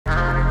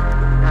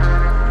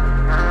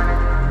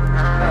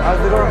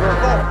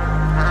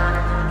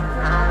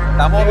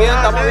Estamos bien,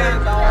 estamos bien,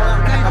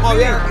 estamos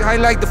bien. I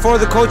like the for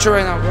the culture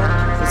right now,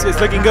 bro. It's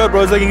looking good,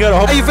 bro. It's looking good.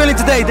 How you feeling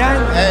today,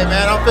 Dan? Hey,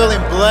 man, I'm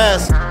feeling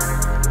blessed.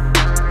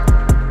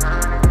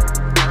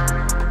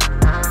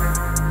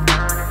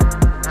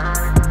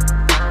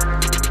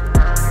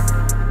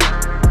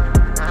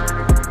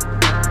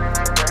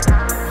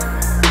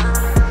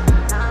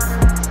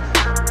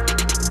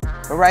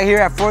 We're right here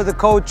at For the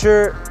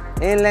Culture,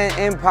 Inland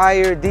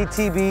Empire,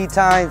 DTB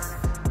times.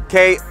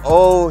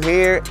 KO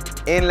here,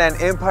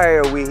 Inland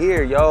Empire, we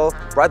here, yo.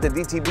 Brought the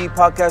DTB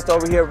podcast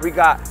over here. We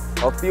got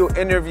a few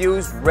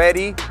interviews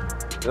ready,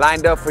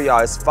 lined up for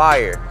y'all. It's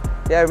fire.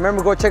 Yeah,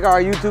 remember, go check out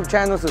our YouTube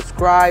channel,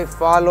 subscribe,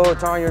 follow,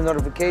 turn on your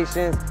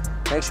notifications.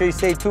 Make sure you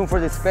stay tuned for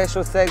this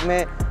special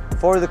segment,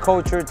 For the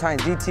Culture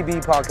times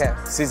DTB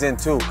podcast. Season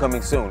 2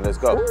 coming soon. Let's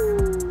go.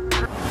 Woo.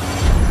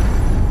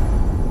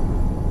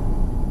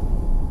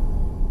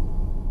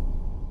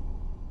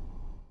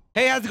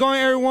 Hey, how's it going,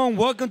 everyone?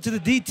 Welcome to the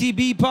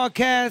DTB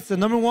podcast, the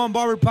 #1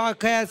 barber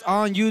podcast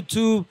on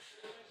YouTube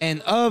and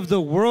of the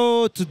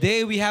world.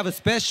 Today we have a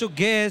special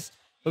guest,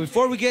 but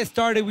before we get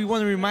started, we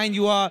want to remind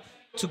you all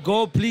to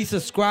go please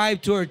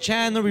subscribe to our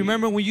channel.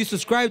 Remember, when you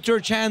subscribe to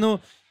our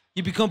channel,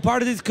 you become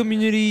part of this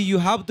community, you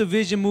help the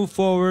vision move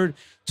forward.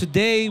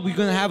 Today we're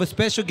going to have a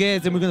special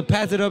guest and we're going to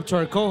pass it up to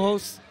our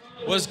co-host.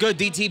 What's good,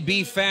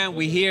 DTB fam?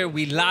 We here,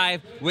 we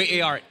live.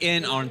 We are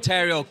in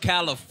Ontario,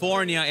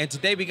 California, and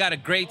today we got a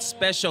great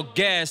special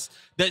guest,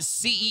 the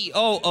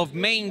CEO of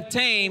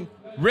Tame,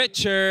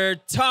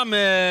 Richard Thomas.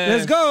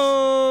 Let's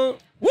go!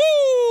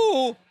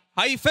 Woo!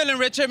 How you feeling,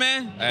 Richard,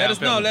 man? Hey, let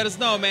us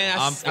know, man.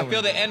 I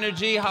feel the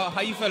energy. How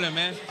you feeling,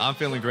 man? I'm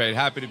feeling great.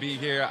 Happy to be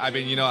here. I've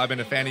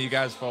been a fan of you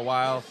guys for a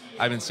while.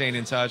 I've been staying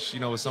in touch,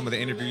 with some of the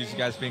interviews you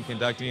guys been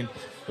conducting.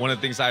 One of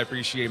the things I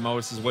appreciate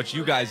most is what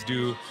you guys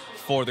do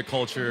for the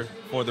culture,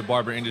 for the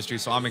barber industry.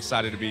 So I'm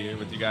excited to be here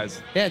with you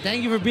guys. Yeah,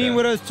 thank you for being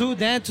with us too,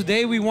 Dan.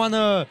 Today we want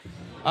to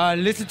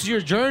listen to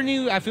your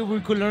journey. I feel we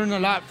could learn a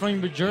lot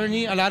from your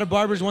journey. A lot of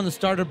barbers want to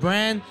start a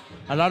brand.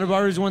 A lot of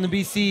barbers want to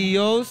be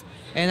CEOs.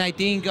 And I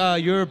think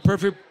you're a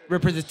perfect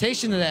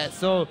representation of that.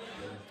 So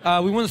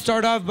we want to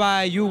start off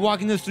by you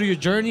walking us through your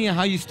journey and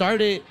how you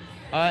started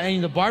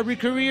in the barber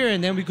career,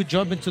 and then we could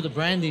jump into the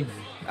branding.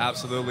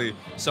 Absolutely.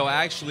 So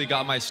I actually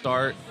got my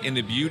start in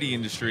the beauty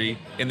industry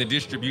in the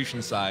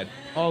distribution side.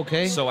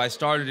 Okay. So I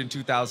started in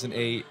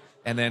 2008,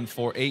 and then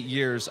for 8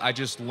 years, I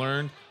just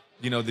learned,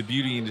 the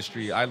beauty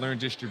industry. I learned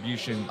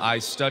distribution. I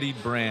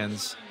studied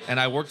brands, and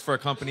I worked for a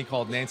company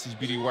called Nancy's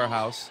Beauty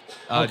Warehouse,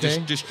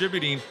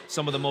 distributing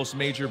some of the most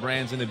major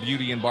brands in the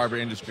beauty and barber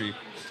industry.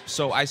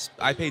 So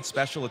I paid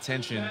special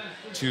attention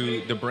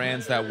to the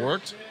brands that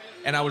worked,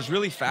 and I was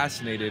really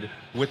fascinated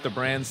with the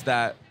brands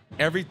that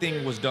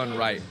everything was done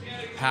right.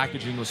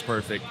 Packaging was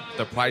perfect.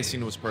 The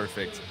pricing was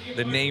perfect.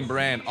 The name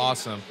brand,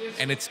 awesome.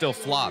 And it still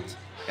flopped.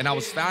 And I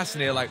was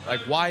fascinated, like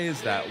why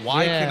is that?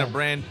 Why can a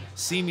brand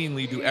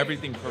seemingly do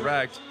everything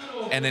correct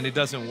and then it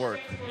doesn't work,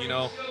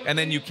 And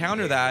then you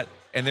counter that,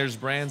 and there's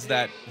brands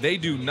that they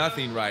do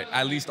nothing right,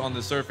 at least on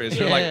the surface.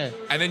 They're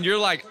and then you're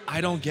like,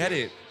 I don't get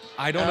it.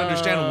 I don't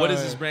understand, what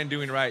is this brand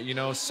doing right,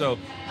 So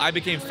I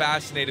became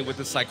fascinated with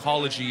the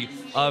psychology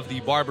of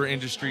the barber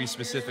industry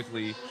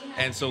specifically.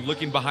 And so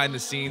looking behind the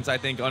scenes, I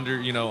think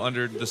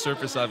under the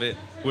surface of it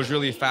was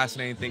really a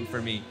fascinating thing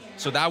for me.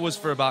 So that was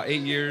for about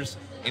 8 years.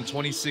 In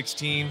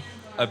 2016,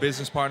 a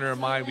business partner of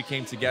mine, we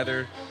came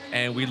together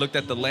and we looked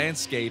at the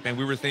landscape and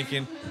we were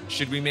thinking,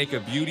 should we make a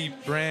beauty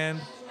brand,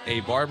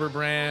 a barber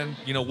brand?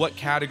 What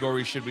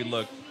category should we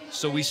look?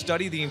 So we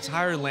studied the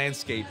entire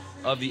landscape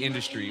of the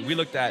industry. We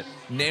looked at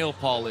nail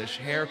polish,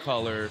 hair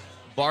color,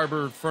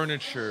 barber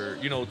furniture,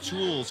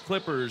 tools,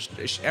 clippers,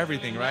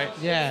 everything, right?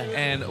 Yeah.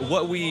 And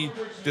what we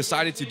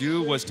decided to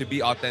do was to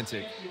be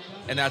authentic.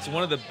 And that's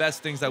one of the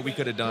best things that we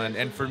could have done.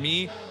 And for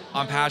me,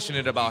 I'm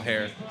passionate about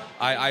hair.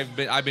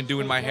 I've been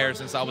doing my hair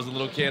since I was a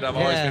little kid. I've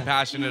always been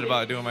passionate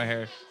about doing my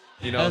hair.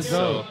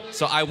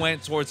 So I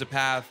went towards a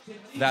path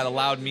that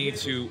allowed me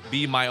to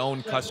be my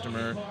own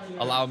customer,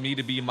 allowed me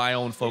to be my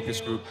own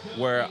focus group,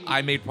 where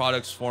I made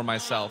products for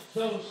myself.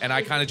 And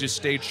I kind of just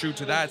stayed true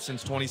to that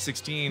since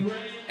 2016.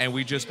 And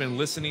we've just been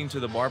listening to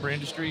the barber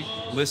industry,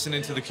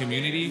 listening to the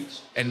community,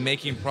 and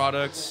making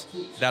products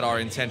that are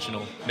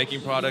intentional,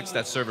 making products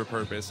that serve a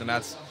purpose. And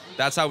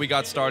that's how we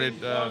got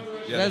started.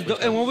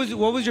 And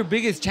what was your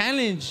biggest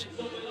challenge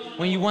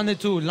when you wanted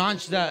to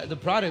launch the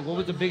product? What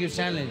was the biggest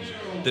challenge?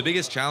 The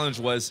biggest challenge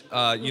was,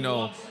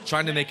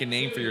 trying to make a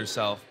name for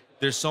yourself.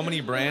 There's so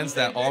many brands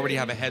that already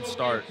have a head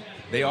start.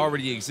 They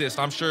already exist.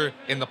 I'm sure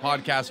in the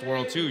podcast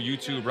world too,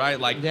 YouTube, right?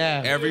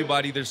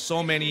 Everybody, there's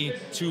so many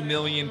 2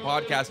 million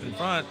podcasts in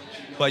front,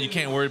 but you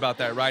can't worry about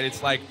that, right?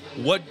 It's like,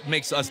 what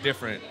makes us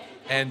different?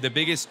 And the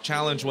biggest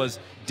challenge was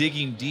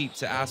digging deep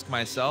to ask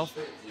myself,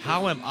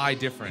 how am I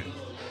different?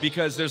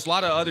 Because there's a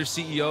lot of other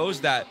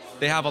CEOs that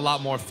they have a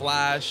lot more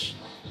flash.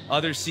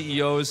 Other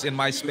CEOs in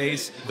my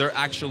space, they're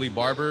actually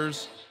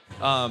barbers.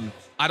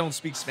 I don't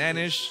speak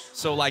Spanish,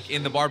 so like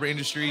in the barber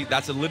industry,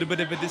 that's a little bit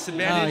of a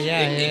disadvantage.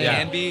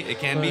 It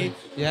can be.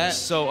 Yeah.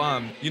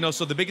 So,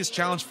 so the biggest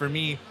challenge for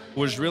me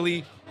was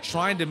really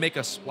trying to make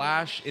a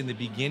splash in the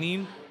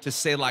beginning to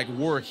say like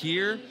we're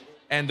here.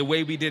 And the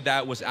way we did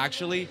that was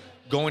actually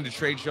going to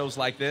trade shows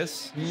like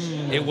this.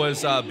 It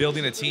was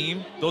building a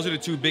team. Those are the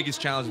two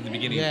biggest challenges in the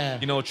beginning. Yeah.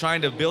 You know,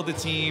 trying to build a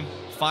team,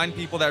 find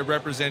people that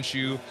represent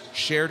you,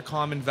 shared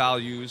common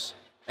values,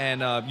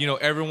 and you know,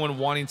 everyone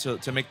wanting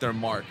to make their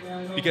mark.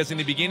 Because in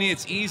the beginning,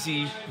 it's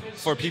easy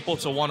for people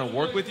to want to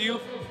work with you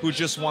who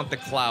just want the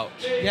clout.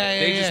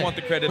 They just want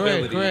the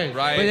credibility, correct.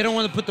 right? But they don't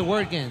want to put the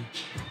work in.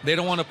 They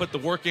don't want to put the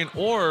work in,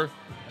 or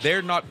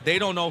they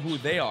don't know who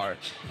they are.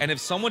 And if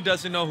someone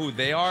doesn't know who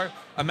they are,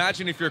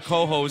 imagine if your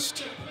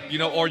co-host, you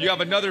know, or you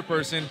have another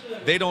person,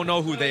 they don't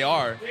know who they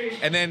are.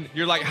 And then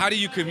you're like, how do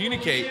you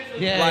communicate?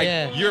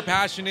 You're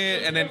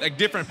passionate, and then like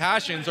different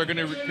passions are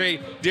gonna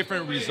create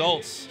different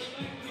results.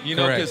 You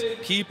know, because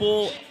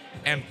people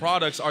and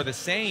products are the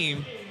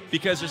same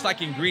because there's like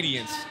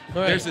ingredients.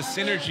 There's a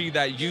synergy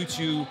that you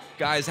two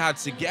guys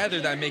have together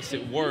that makes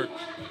it work.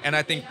 And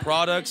I think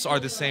products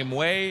are the same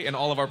way, and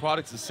all of our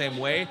products the same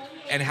way.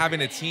 And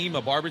having a team,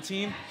 a barber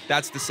team,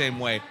 that's the same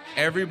way.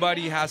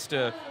 Everybody has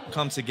to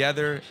come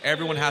together.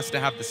 Everyone has to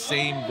have the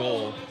same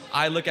goal.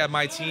 I look at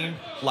my team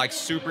like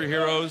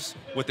superheroes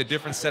with a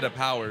different set of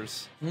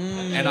powers.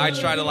 And I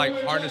try to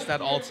like harness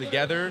that all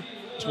together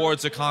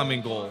towards a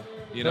common goal.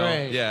 You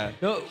know, yeah.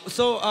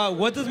 So,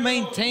 what does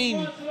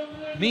maintain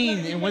mean,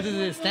 and what does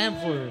it stand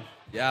for?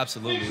 Yeah,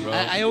 absolutely, bro.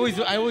 I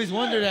always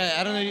wonder that.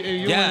 I don't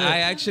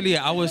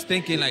know. I was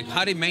thinking like,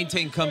 how did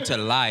maintain come to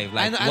life?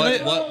 Like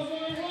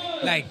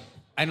like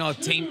I know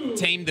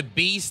tame the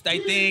beast, I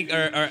think,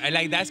 or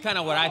like that's kind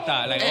of what I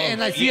thought. Like,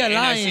 and I see a lion.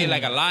 I see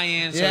like a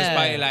lion, so it's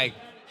probably like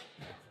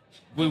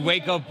we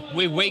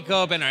wake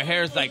up and our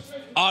hair's like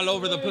all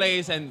over the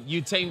place, and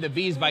you tame the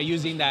beast by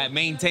using that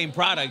maintain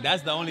product.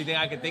 That's the only thing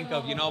I could think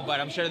of, you know, but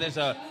I'm sure there's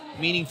a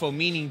meaningful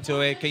meaning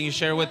to it. Can you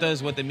share with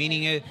us what the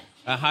meaning is?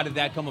 How did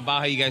that come about?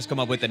 How you guys come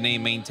up with the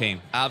name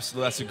Maintain?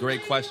 Absolutely, that's a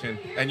great question.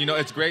 And you know,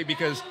 it's great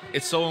because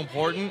it's so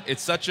important.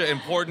 It's such an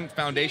important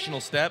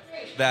foundational step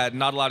that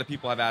not a lot of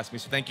people have asked me.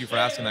 So thank you for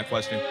asking that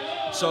question.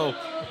 So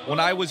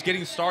when I was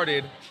getting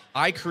started,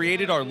 I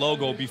created our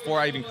logo before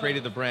I even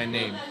created the brand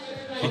name.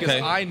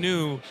 Because I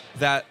knew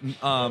that,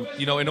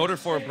 you know, in order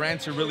for a brand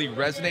to really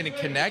resonate and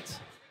connect,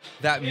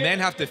 that men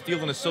have to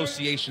feel an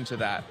association to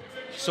that.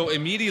 So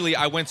immediately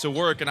I went to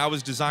work and I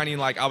was designing,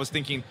 like, I was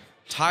thinking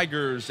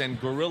tigers and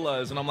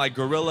gorillas, and I'm like,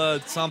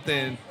 gorilla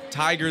something,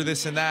 tiger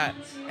this and that.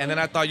 And then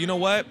I thought, you know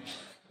what?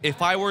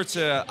 If I were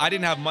to, I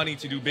didn't have money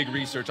to do big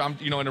research. I'm,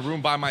 you know, in a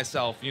room by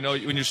myself. You know,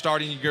 when you're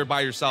starting, you're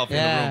by yourself in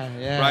a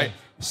room, right?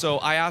 So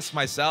I asked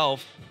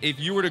myself, if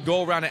you were to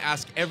go around and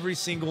ask every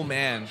single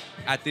man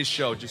at this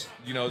show, just,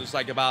 you know, there's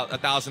like about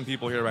 1,000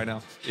 people here right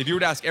now. If you were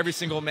to ask every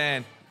single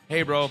man,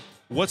 hey bro,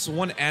 what's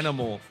one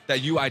animal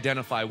that you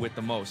identify with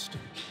the most?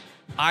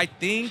 I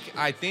think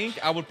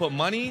I would put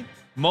money.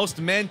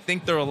 Most men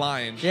think they're a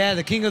lion. Yeah,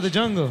 the king of the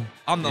jungle.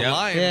 I'm the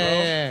lion, bro.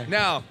 Yeah.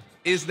 Now,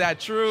 is that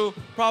true?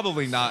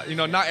 Probably not. You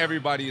know, not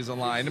everybody is a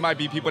lion. There might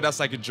be people that's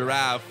like a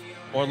giraffe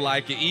or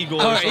like an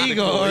eagle. Or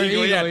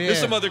eagle. Yeah. There's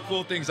some other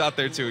cool things out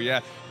there too,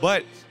 yeah.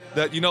 But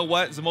you know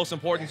what? The most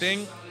important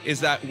thing is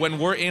that when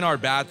we're in our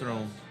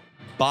bathroom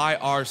by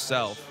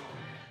ourselves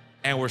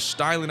and we're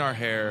styling our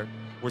hair,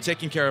 we're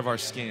taking care of our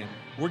skin,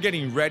 we're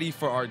getting ready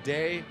for our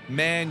day,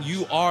 man,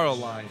 you are a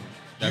lion.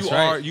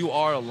 You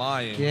are a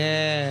lion.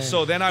 Yeah.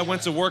 So then I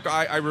went to work.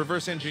 I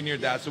reverse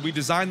engineered that. So we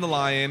designed the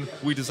lion,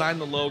 we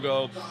designed the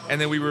logo, and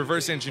then we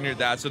reverse engineered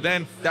that. So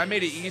then that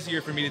made it easier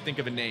for me to think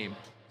of a name.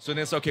 So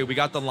then it's okay, we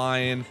got the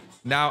lion.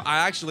 Now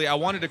I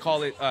wanted to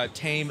call it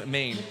Tame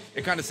Maine.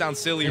 It kind of sounds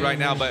silly right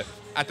now, but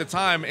at the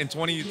time in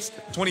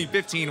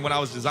 2015 when I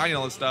was designing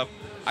all this stuff,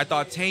 I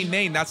thought Tame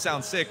Maine, that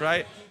sounds sick,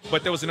 right?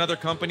 But there was another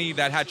company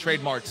that had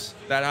trademarks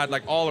that had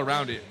like all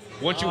around it.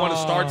 Once you want to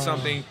start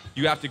something,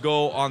 you have to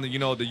go on the, you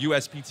know, the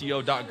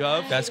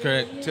USPTO.gov. That's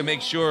correct. To make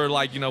sure,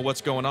 like, you know,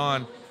 what's going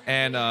on.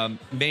 And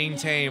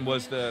Maintain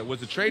was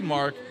the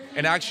trademark.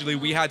 And actually,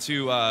 we had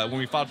to, when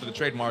we filed for the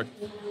trademark,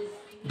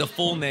 the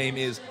full name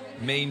is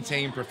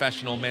Maintain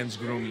Professional Men's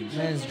Grooming.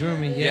 Men's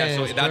Grooming, yes.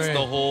 Yeah, so that's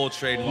the whole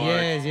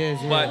trademark.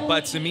 Yes.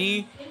 But to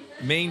me,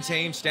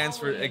 Maintain stands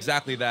for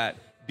exactly that,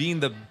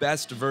 being the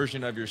best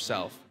version of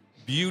yourself.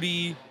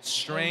 Beauty,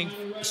 strength.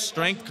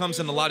 Strength comes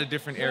in a lot of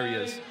different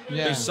areas.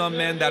 Yeah. There's some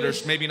men that are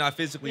maybe not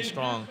physically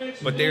strong,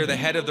 but they're the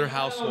head of their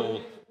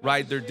household,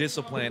 right? They're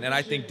disciplined. And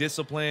I think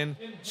discipline,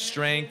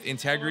 strength,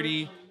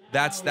 integrity,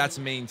 that's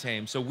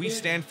Maintain. So we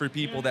stand for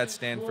people that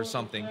stand for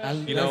something.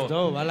 You know, that's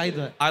dope. I like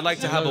that. I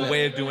like to have a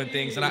way of doing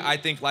things. And I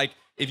think, like,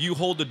 if you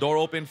hold the door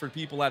open for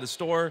people at a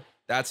store,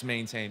 that's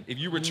Maintain. If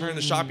you return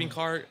the shopping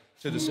cart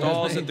to the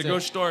stalls at the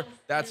grocery store,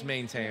 that's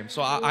Maintain.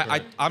 So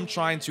I'm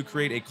trying to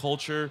create a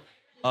culture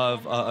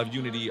of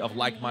unity, of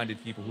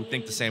like-minded people who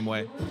think the same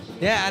way.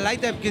 Yeah, I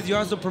like that because you're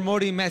also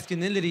promoting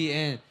masculinity,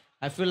 and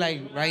I feel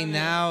like right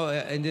now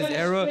in this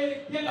era,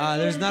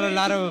 there's not a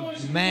lot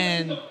of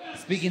men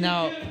speaking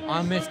out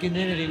on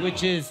masculinity,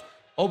 which is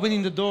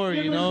opening the door,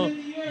 you know,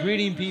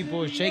 greeting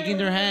people, shaking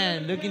their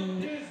hand,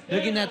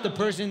 looking at the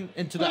person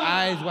into the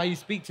eyes while you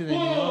speak to them, you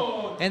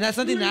know? And that's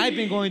something that I've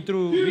been going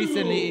through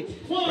recently.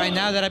 Right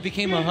now that I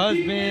became a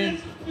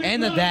husband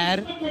and a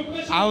dad,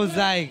 I was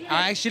like,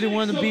 I actually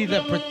want to be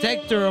the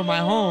protector of my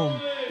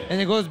home. And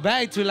it goes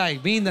back to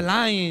like being the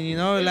lion, you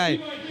know?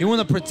 Like, you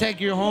want to protect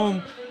your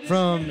home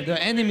from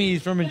the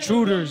enemies, from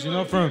intruders, you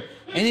know, from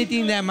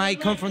anything that might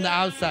come from the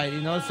outside,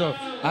 you know? So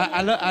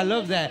I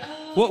love that.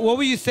 What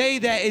would you say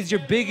that is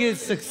your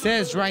biggest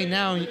success right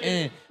now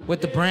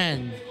with the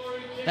brand?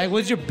 Like,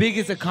 what's your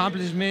biggest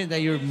accomplishment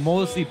that you're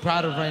mostly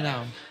proud of right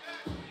now?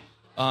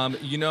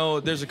 You know,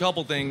 there's a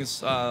couple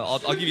things. I'll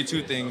give you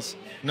two things.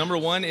 Number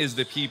one is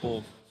the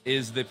people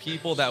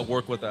that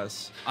work with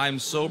us. I'm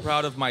so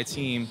proud of my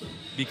team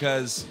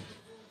because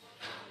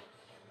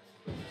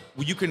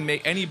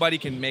anybody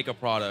can make a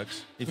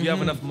product. If you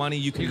have enough money,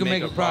 you can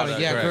make a product.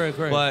 Yeah, correct.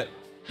 But,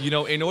 you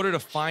know, in order to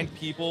find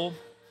people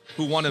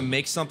who want to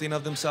make something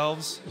of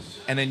themselves,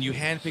 and then you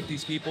handpick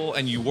these people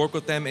and you work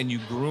with them and you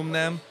groom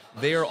them,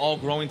 they are all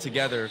growing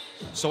together.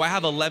 So I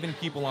have 11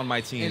 people on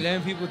my team.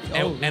 11 people.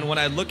 And when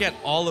I look at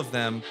all of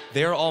them,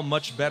 they're all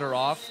much better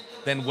off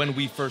than when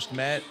we first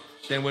met,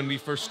 than when we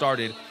first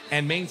started.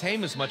 And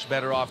Tame is much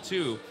better off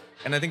too.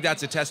 And I think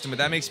that's a testament.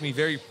 That makes me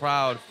very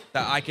proud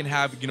that I can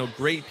have, you know,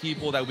 great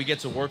people that we get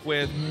to work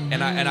with,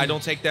 and I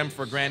don't take them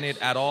for granted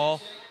at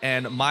all.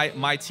 And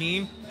my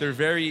team, they're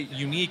very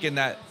unique in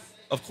that,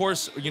 of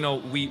course, you know,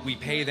 we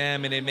pay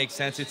them and it makes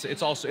sense. It's a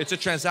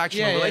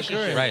transactional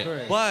relationship, correct,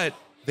 right? But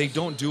they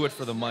don't do it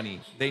for the money.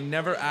 They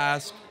never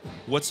ask,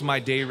 what's my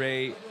day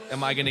rate?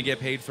 Am I gonna get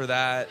paid for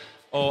that?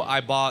 Oh,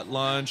 I bought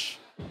lunch.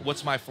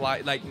 What's my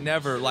flight? Like,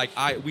 never. Like,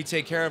 we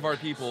take care of our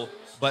people,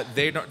 but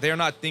they're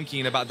not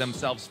thinking about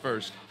themselves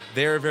first.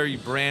 They're very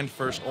brand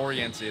first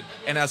oriented.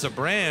 And as a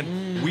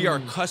brand, we are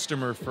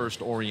customer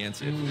first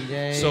oriented.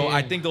 So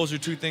I think those are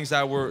two things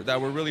that we're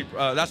really,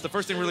 that's the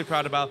first thing we're really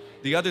proud about.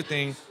 The other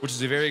thing, which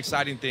is a very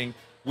exciting thing,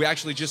 we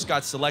actually just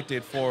got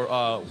selected for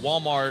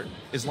Walmart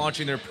is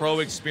launching their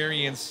Pro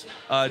Experience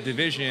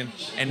division,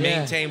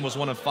 and Tame was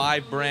one of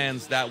 5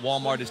 brands that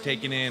Walmart is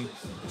taking in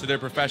to their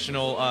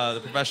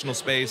professional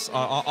space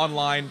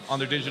online on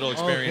their digital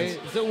experience.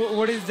 Okay. So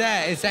what is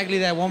that exactly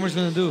that Walmart's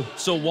gonna do?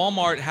 So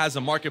Walmart has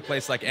a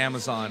marketplace like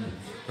Amazon.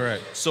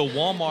 Correct. So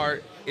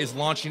Walmart is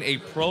launching a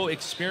Pro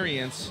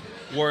Experience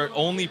where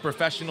only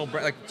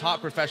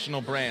top professional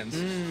brands.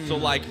 So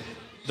like,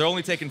 they're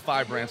only taking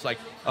 5 brands. Like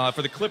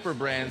for the Clipper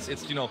brands,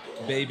 it's, you know,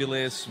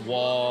 Babyliss,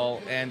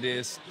 Wall,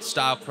 Andis,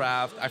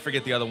 Stylecraft. I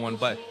forget the other one,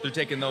 but they're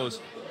taking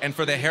those. And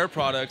for the hair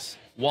products,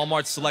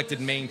 Walmart selected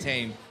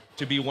Tame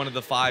to be one of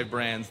the 5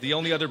 brands. The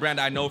only other brand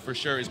I know for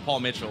sure is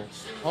Paul Mitchell.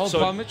 Oh, so,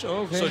 Paul Mitchell,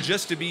 okay. So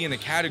just to be in the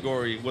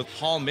category with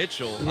Paul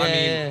Mitchell, Yeah, I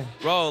mean, yeah.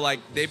 bro, like,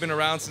 they've been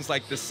around since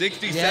like the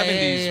 60s, Yeah,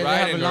 70s, yeah,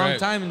 right? They have a long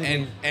time in the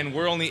game. And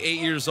we're only 8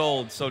 years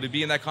old, so to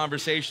be in that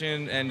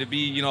conversation and to be,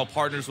 you know,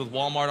 partners with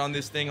Walmart on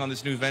this thing, on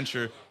this new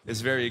venture, is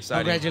very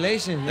exciting.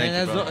 Congratulations, man.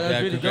 Thank you, bro.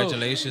 That's really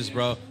congratulations,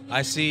 bro.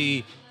 I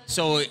see.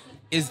 So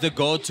is the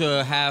goal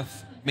to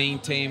have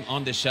Tame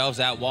on the shelves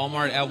at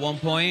Walmart at one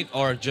point,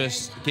 or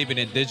just keeping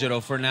it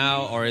digital for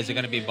now, or is it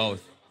going to be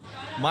both?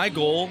 My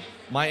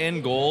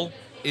end goal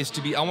is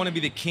to be, I want to be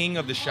the king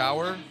of the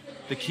shower,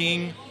 the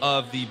king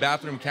of the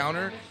bathroom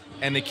counter,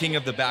 and the king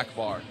of the back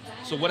bar.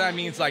 So what I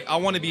mean is, like, I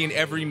want to be in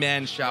every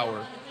man's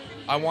shower.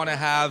 I want to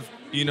have,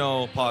 you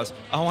know,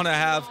 I want to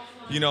have,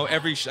 you know,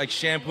 every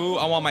shampoo.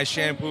 I want my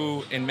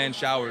shampoo in men's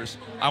showers.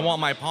 I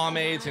want my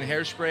pomades and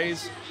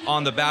hairsprays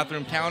on the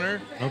bathroom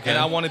counter. Okay. And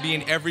I want to be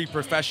in every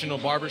professional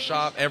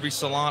barbershop, every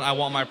salon. I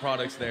want my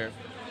products there.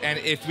 And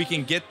if we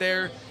can get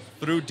there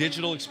through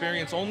digital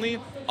experience only,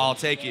 I'll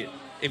take it.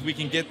 If we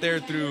can get there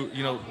through,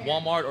 you know,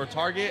 Walmart or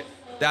Target,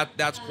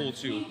 that's cool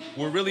too.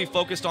 We're really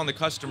focused on the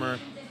customer.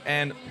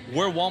 And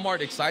where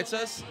Walmart excites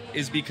us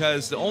is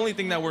because the only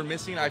thing that we're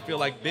missing, I feel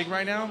like, big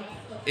right now,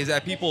 is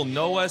that people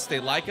know us, they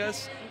like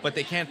us, but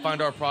they can't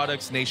find our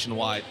products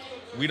nationwide.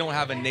 We don't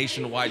have a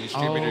nationwide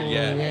distributor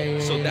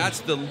yet. So that's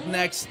the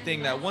next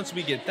thing, that once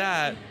we get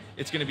that,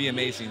 it's gonna be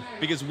amazing.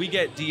 Because we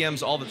get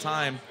DMs all the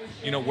time,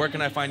 you know, where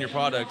can I find your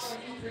products?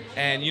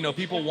 And, you know,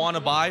 people wanna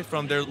buy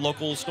from their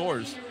local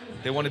stores.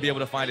 They wanna be able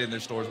to find it in their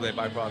stores where they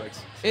buy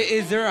products.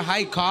 Is there a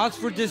high cost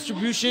for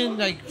distribution,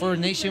 like for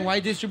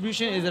nationwide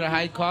distribution? Is it a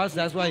high cost?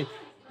 That's why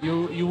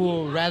you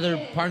will rather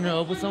partner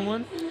up with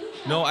someone?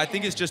 No, I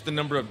think it's just the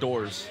number of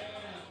doors.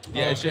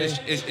 Yeah, Okay.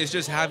 it's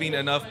just having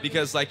enough,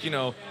 because, like, you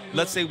know,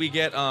 let's say we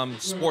get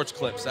Sports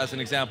Clips as an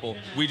example.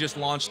 We just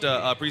launched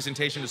a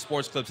presentation to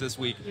Sports Clips this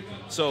week.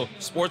 So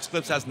Sports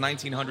Clips has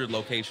 1,900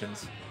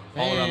 locations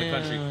all around the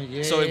country.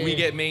 Yeah. So if we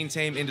get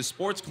Tame into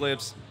Sports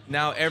Clips,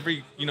 now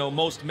every, you know,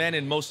 most men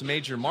in most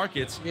major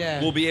markets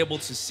will be able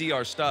to see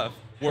our stuff.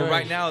 Where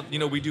right now, you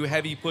know, we do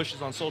heavy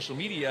pushes on social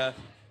media,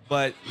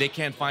 but they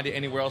can't find it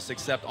anywhere else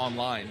except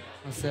online.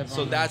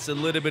 So that's a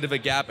little bit of a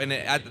gap, and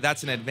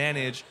that's an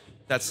advantage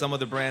that some of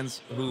the brands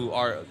who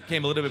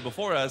came a little bit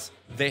before us,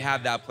 they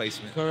have that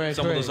placement. Correct.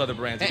 Some of those other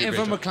brands. And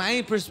from a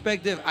client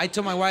perspective, I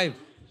told my wife,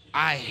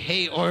 I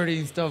hate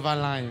ordering stuff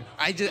online.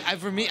 I just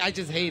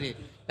hate it.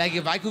 Like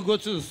if I could go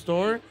to the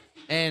store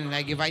and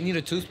like if I need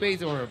a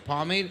toothpaste or a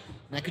pomade,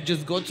 and I could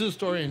just go to the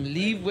store and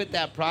leave with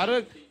that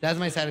product, that's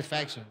my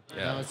satisfaction. Yeah.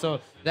 You know?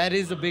 So that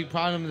is a big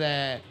problem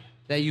that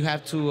you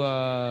have to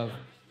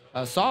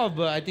solve.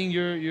 But I think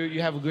you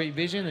have a great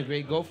vision, a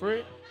great goal for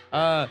it.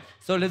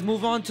 So let's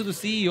move on to the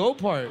CEO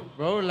part,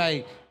 bro.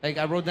 Like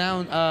I wrote down,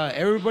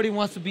 everybody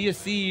wants to be a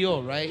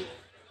CEO, right?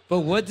 But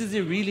what does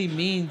it really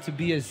mean to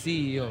be a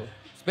CEO?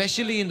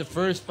 Especially in the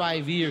first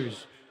 5 years.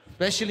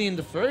 Especially in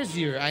the first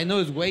year. I know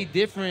it's way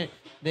different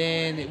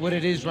than what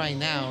it is right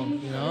now,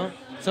 you know?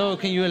 So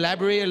can you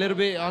elaborate a little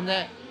bit on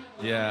that?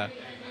 Yeah.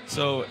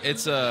 So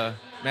it's a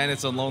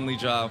lonely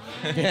job.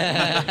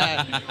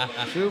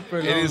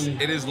 Super lonely.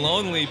 It is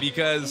lonely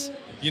because,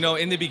 you know,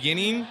 in the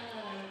beginning,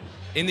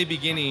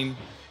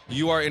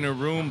 you are in a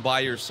room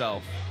by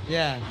yourself.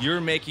 Yeah.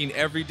 You're making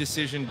every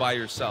decision by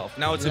yourself.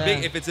 Now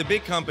if it's a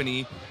big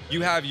company,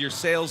 you have your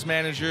sales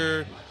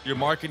manager, your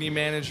marketing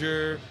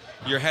manager,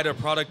 your head of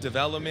product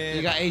development.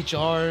 You got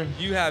HR.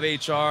 You have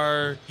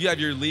HR. You have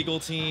your legal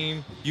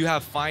team. You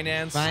have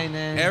finance.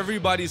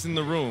 Everybody's in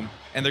the room,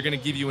 and they're gonna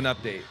give you an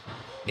update.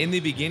 In the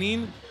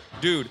beginning,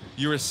 dude,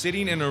 you are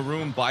sitting in a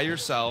room by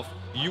yourself.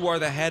 You are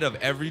the head of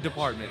every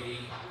department.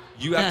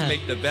 You have to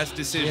make the best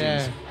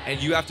decisions,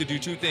 and you have to do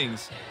two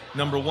things.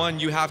 Number one,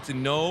 you have to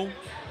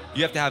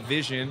have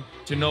vision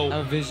to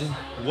know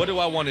what do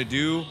I want to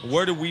do,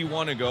 where do we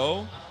want to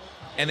go,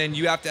 and then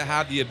you have to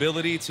have the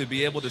ability to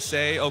be able to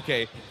say,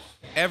 okay,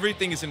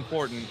 everything is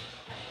important,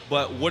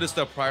 but what is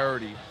the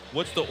priority?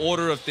 What's the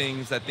order of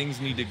things that things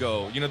need to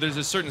go? You know, there's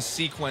a certain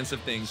sequence of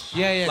things.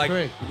 Like,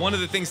 correct. One of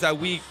the things that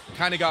we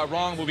kind of got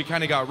wrong, but we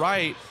kind of got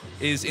right,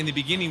 is in the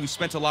beginning we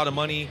spent a lot of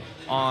money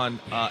on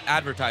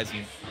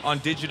advertising, on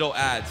digital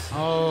ads.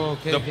 Oh,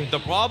 okay. The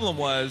problem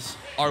was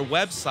our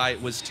website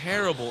was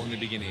terrible in the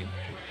beginning.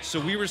 So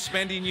we were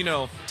spending, you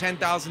know,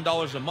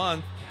 $10,000 a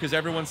month because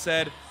everyone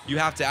said you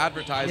have to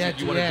advertise if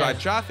you want to drive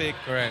traffic.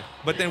 Correct.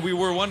 But then we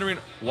were wondering,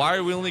 why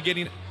are we only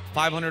getting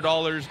 $500,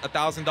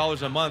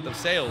 $1,000 a month of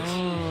sales?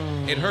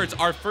 It hurts.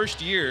 Our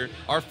first year,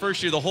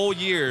 the whole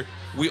year,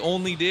 we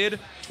only did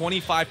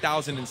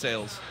 25,000 in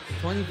sales.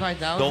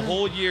 25,000? The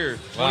whole year,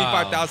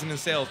 25,000 in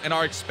sales. And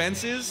our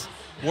expenses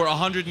were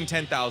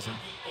 110,000.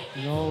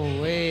 No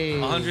way.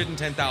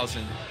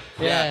 110,000.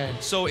 Yeah.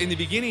 So in the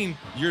beginning,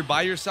 you're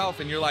by yourself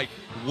and you're like,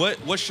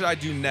 what should I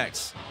do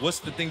next? What's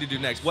the thing to do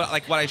next? What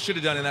I should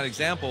have done in that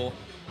example,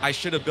 I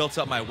should have built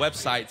up my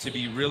website to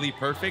be really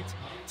perfect,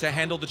 to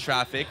handle the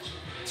traffic,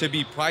 to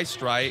be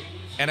priced right,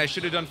 and I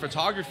should have done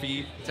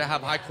photography to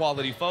have high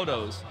quality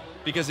photos.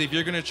 Because if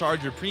you're gonna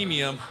charge your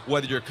premium,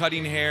 whether you're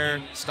cutting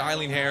hair,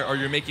 styling hair, or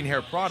you're making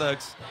hair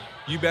products,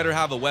 you better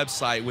have a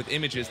website with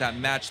images that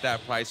match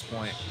that price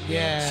point.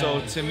 Yeah.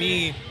 So to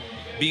me,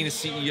 being a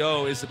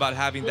CEO is about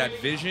having that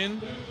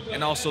vision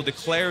and also the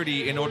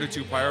clarity in order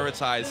to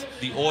prioritize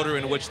the order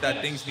in which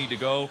that things need to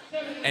go.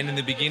 And in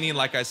the beginning,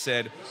 like I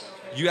said,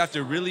 you have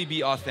to really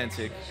be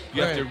authentic.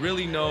 You have to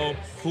really know,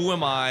 who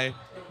am I?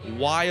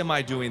 Why am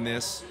I doing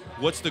this?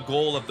 What's the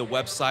goal of the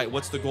website?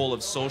 What's the goal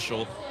of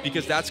social?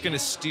 Because that's going to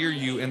steer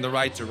you in the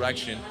right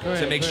direction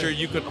to make sure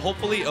you could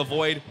hopefully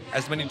avoid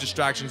as many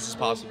distractions as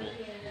possible.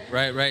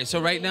 Right. So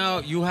right now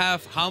you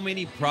have how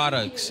many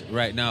products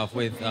right now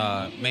with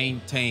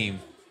Tame?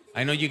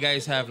 I know you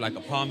guys have like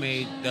a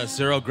pomade, the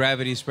zero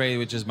gravity spray,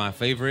 which is my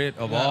favorite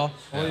of all.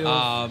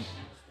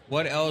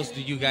 What else do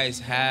you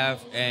guys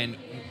have, and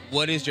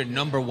what is your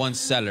 #1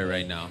 seller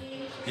right now?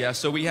 Yeah,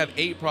 so we have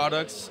 8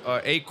 products,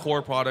 8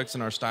 core products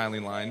in our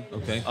styling line.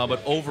 Okay.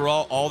 But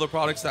overall, all the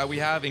products that we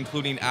have,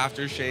 including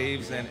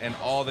aftershaves and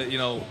all the, you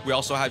know, we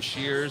also have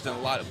shears and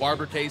a lot of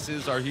barber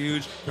cases are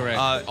huge. Correct.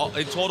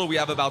 In total, we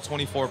have about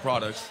 24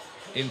 products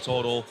in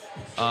total.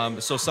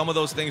 So some of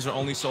those things are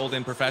only sold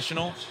in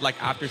professional, like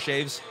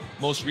aftershaves.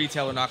 Most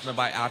retail are not going to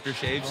buy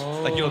aftershaves,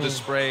 like, you know, the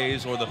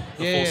sprays or the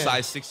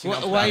full-size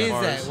 16-ounce Why is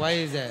that? Why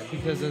is that?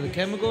 Because of the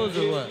chemicals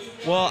or what?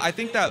 Well, I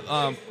think that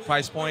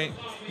price point,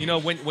 you know,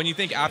 when you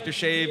think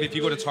aftershave, if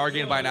you go to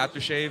Target and buy an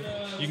aftershave,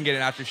 you can get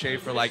an aftershave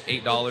for like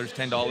 $8,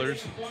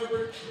 $10.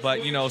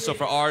 But, you know, so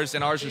for ours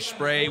are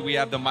spray, we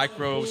have the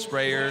micro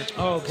sprayer.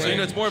 Oh, okay. So, you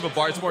know, it's more of a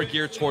it's more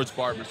geared towards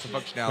barbers, the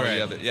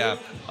functionality of it. Yeah.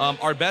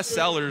 Our best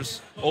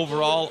sellers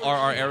overall are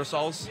our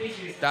aerosols.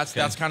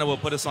 That's kind of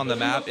what put us on the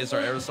map, is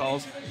our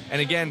aerosols. And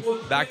again,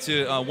 back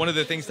to one of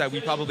the things that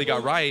we probably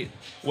got right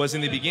was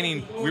in the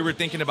beginning, we were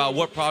thinking about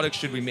what products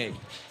should we make.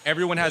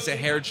 Everyone has a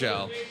hair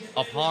gel,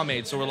 a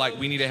pomade, so we're like,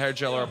 we need a hair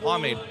gel or a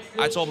pomade.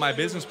 I told my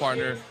business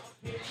partner,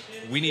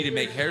 we need to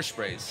make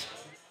hairsprays.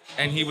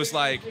 And he was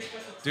like,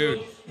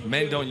 dude,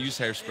 men don't use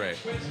hairspray.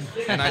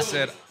 And I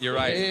said, you're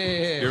right.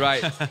 You're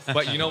right.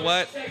 But you know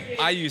what?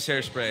 I use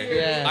hairspray.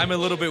 Yeah. I'm a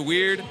little bit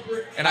weird.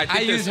 And I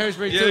use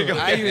hairspray too.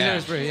 I use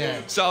hairspray,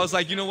 yeah. So I was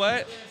like, you know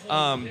what?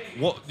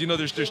 Well, you know,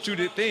 there's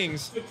 2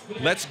 things.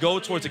 Let's go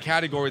towards a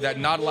category that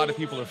not a lot of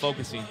people are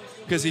focusing.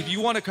 Because if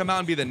you want to come out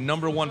and be the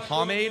 #1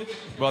 pomade,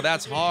 bro,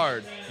 that's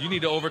hard. You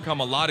need to overcome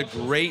a lot of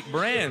great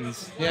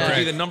brands to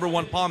be the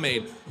 #1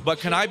 pomade. But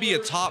can I be a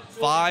top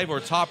 5 or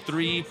top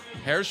 3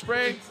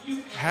 hairspray?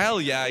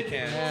 Hell yeah, I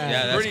can.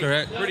 Yeah, that's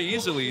correct. Pretty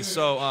easily.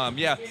 So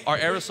yeah, our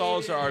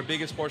aerosols are our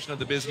biggest portion of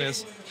the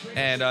business,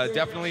 and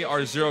definitely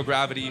our zero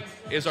gravity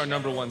is our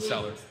 #1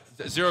 seller.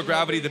 Zero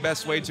gravity, the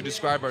best way to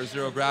describe our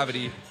zero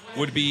gravity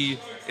would be,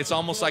 it's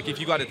almost like if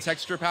you got a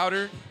texture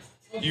powder,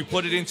 you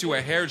put it into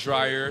a hair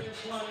dryer,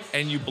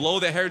 and you blow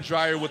the hair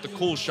dryer with the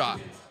cool shot.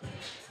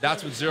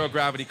 That's what zero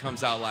gravity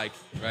comes out like.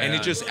 Right and on.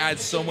 it just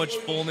adds so much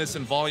fullness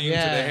and volume to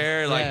the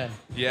hair. Like,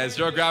 yeah,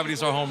 zero gravity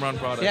is our home run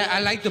product. Yeah, I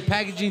like the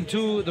packaging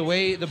too. The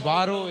way the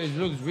bottle, it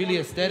looks really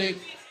aesthetic.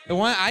 The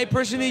one I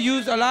personally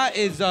use a lot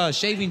is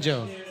shaving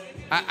gel.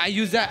 I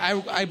use that.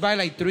 I buy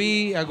like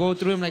 3. I go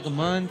through them like a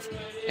month.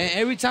 And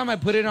every time I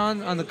put it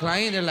on the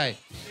client, they're like,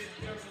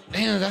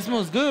 damn, that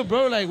smells good,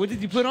 bro. Like, what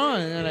did you put on?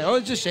 And they're like, oh,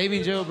 it's just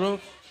shaving gel, bro.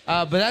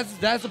 But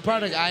that's the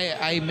product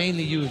I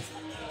mainly use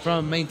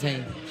from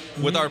Maintain.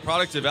 With our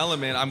product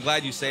development, I'm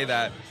glad you say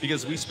that,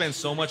 because we spend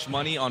so much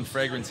money on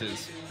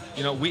fragrances.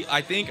 You know,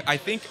 I think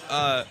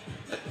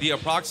the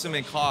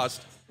approximate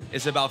cost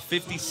is about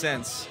 50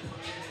 cents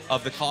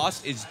of the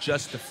cost is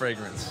just the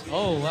fragrance.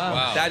 Oh,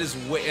 wow. That is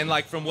way, and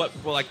like from what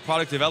like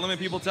product development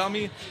people tell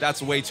me,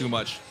 that's way too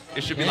much.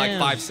 It should be like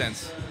 5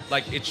 cents.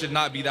 Like, it should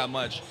not be that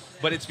much.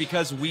 But it's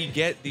because we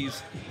get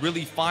these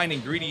really fine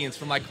ingredients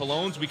from like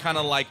colognes. We kind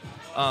of like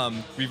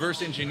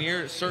reverse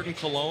engineer certain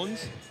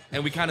colognes,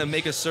 and we kind of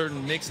make a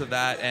certain mix of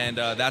that, and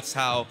that's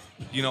how,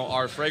 you know,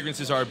 our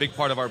fragrances are a big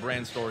part of our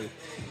brand story.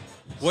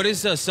 What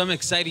is some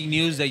exciting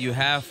news that you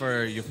have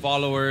for your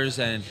followers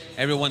and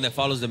everyone that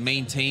follows the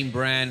Maintain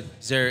brand?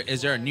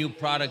 Is there a new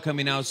product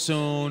coming out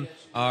soon?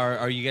 Or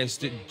are you guys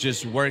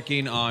just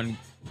working on,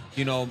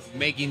 you know,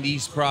 making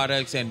these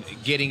products and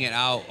getting it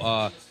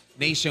out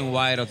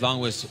nationwide,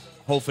 along with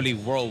hopefully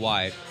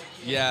worldwide?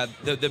 Yeah,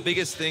 the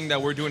biggest thing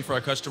that we're doing for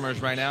our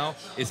customers right now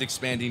is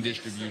expanding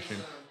distribution.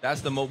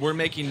 That's we're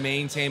making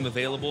Maintain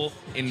available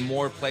in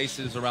more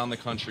places around the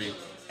country.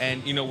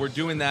 And, you know, we're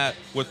doing that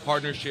with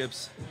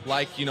partnerships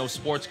like, you know,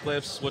 Sports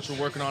Clips, which we're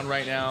working on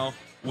right now,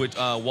 with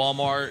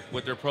Walmart,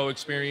 with their Pro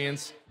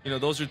Experience. You know,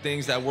 those are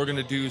things that we're going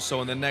to do. So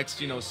in the next,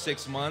 you know,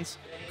 6 months,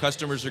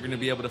 customers are going to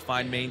be able to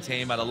find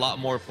Maintain at a lot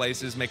more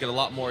places, make it a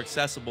lot more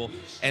accessible.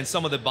 And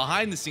some of the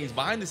behind the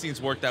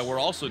scenes work that we're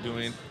also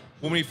doing.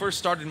 When we first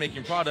started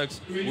making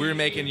products, we were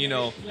making, you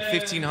know,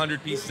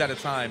 1,500 pieces at a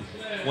time.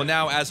 Well,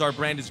 now as our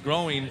brand is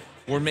growing,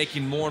 we're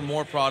making more and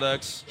more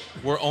products.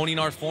 We're owning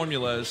our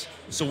formulas.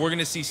 So we're going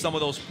to see some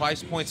of those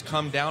price points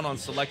come down on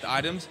select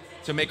items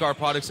to make our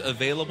products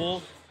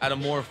available at a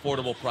more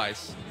affordable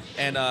price.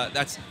 And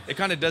it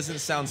kind of doesn't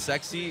sound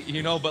sexy,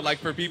 you know, but like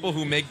for people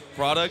who make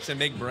products and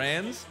make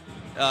brands,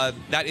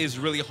 that is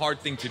really hard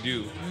thing to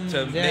do,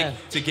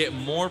 to get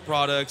more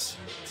products,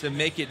 to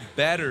make it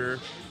better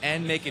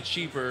and make it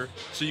cheaper,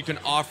 so you can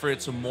offer it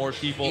to more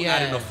people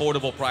at an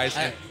affordable price.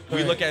 And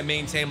we look at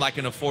Maintain like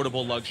an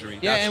affordable luxury.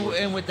 Yeah,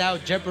 and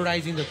without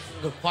jeopardizing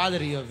the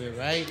quality of it,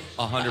 right?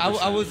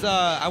 100%.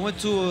 I went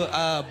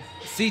to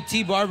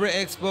CT Barber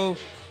Expo,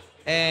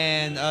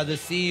 and the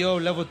CEO,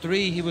 Level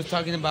 3, he was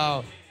talking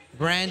about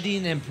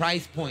branding and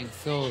price points.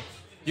 So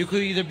you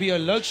could either be a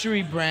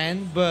luxury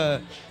brand,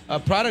 but a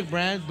product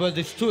brand, but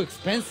it's too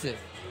expensive,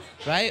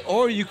 right?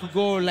 Or you could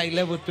go like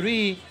Level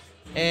 3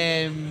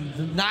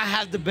 and not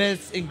have the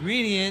best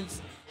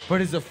ingredients, but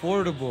it's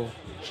affordable.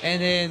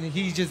 And then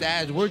he just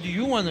asked, where do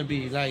you want to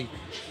be? Like,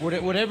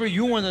 whatever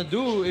you want to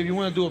do, if you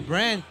want to do a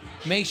brand,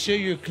 make sure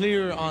you're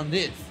clear on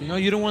this. You know,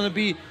 you don't want to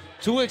be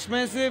too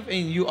expensive,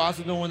 and you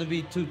also don't want to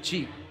be too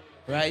cheap,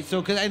 right? So,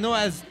 because I know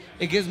as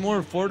it gets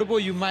more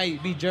affordable, you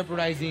might be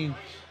jeopardizing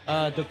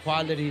the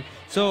quality.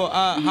 So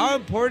how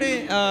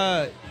important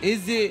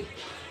is it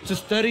to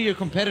study your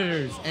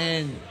competitors,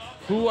 and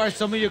who are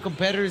some of your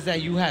competitors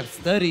that you have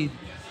studied?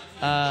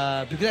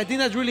 Because I think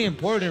that's really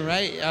important,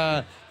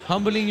 right?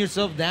 Humbling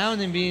yourself down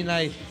and being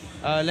like,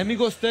 let me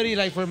go study.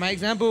 Like for my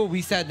example,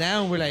 we sat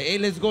down, we're like, hey,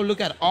 let's go look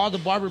at all the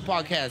barber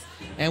podcasts.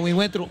 And we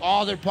went through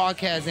all their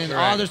podcasts and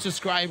all their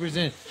subscribers,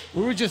 and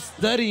we were just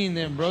studying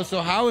them, bro.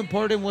 So how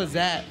important was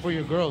that for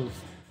your growth?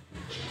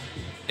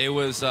 It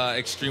was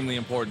extremely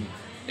important.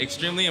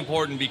 Extremely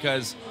important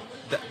because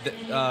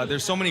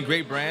there's so many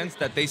great brands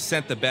that they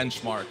set the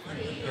benchmark.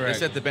 They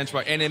set the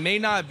benchmark. And it may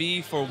not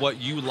be for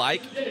what you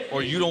like,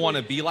 or you don't want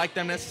to be like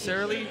them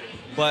necessarily,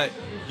 but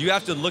you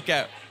have to look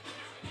at,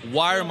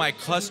 why are my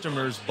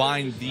customers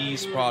buying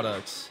these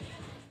products?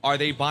 Are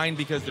they buying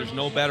because there's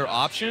no better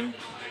option?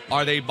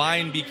 Are they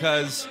buying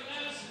because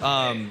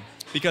of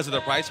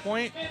the price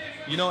point?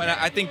 You know, and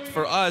I think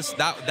for us,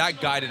 that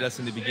guided us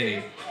in the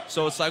beginning.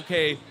 So it's like,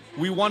 okay,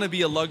 we want to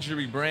be a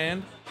luxury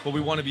brand, but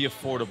we want to be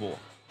affordable,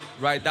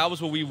 right? That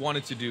was what we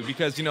wanted to do,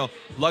 because, you know,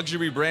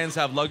 luxury brands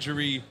have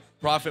luxury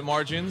profit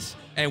margins,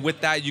 and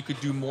with that you could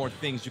do more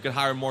things. You could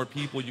hire more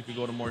people, you could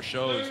go to more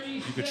shows,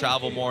 you could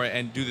travel more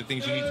and do the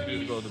things you need to do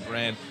to grow the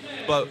brand.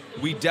 But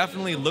we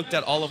definitely looked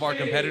at all of our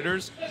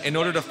competitors in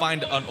order to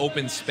find an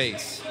open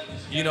space.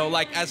 You know,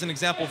 like as an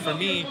example for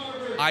me,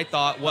 I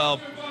thought,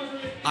 well,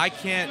 I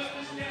can't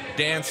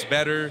dance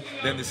better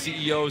than the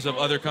CEOs of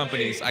other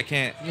companies. I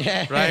can't,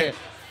 right?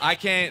 I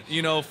can't,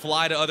 you know,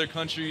 fly to other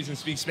countries and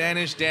speak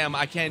Spanish. Damn,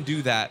 I can't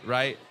do that,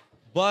 right?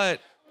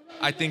 But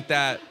I think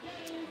that,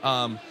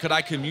 could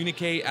I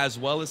communicate as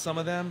well as some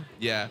of them?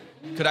 Yeah.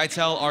 Could I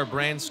tell our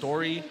brand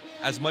story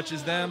as much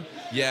as them?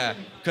 Yeah.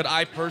 Could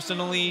I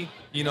personally,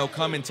 you know,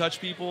 come and touch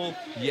people?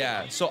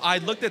 Yeah. So I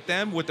looked at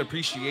them with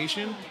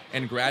appreciation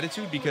and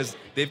gratitude because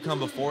they've come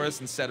before us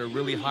and set a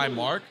really high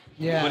mark.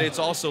 Yeah. But it's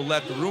also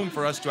left room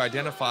for us to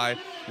identify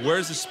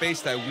where's the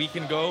space that we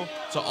can go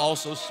to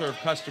also serve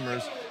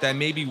customers that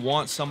maybe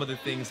want some of the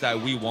things that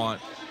we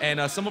want. And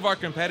some of our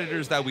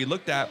competitors that we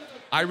looked at,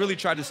 I really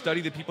tried to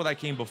study the people that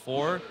came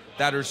before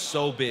that are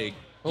so big.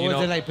 What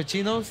was it, like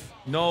Pacino's?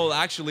 No,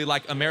 actually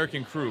like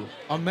American Crew.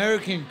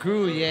 American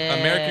Crew, yeah.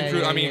 American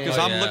Crew, I mean, because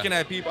I'm yeah. looking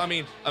at people, I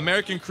mean,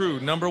 American Crew,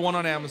 #1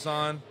 on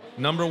Amazon,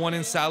 #1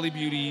 in Sally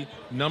Beauty,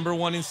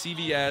 #1 in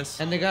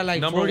CVS. And they got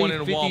like 40,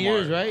 50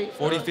 years, right?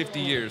 40, 50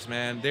 years,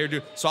 man.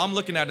 So I'm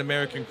looking at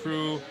American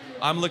Crew,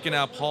 I'm looking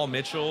at Paul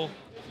Mitchell,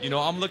 you know,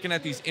 I'm looking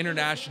at these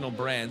international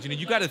brands. You know,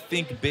 you got to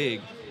think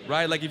big,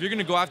 right? Like if you're going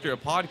to go after a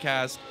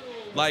podcast,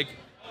 like,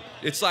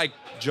 it's like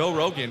Joe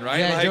Rogan, right?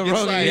 Yeah, like, Joe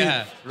Rogan. Like,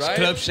 Yeah, right?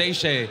 Club Shay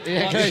Shay.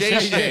 Yeah, Shay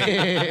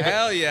Shay.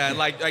 Hell yeah.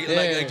 Like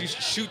Yeah. just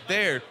shoot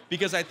there.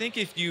 Because I think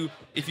if you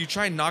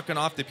try knocking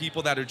off the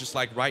people that are just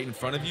like right in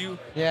front of you,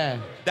 Yeah.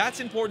 that's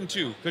important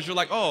too. Because you're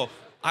like, oh,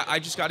 I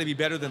just got to be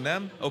better than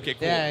them. Okay,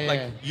 cool. Yeah, like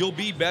yeah. you'll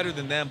be better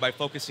than them by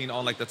focusing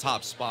on like the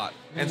top spot.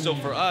 And so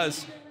for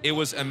us, it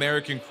was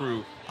American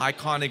Crew,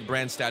 iconic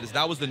brand status.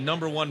 That was the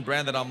 #1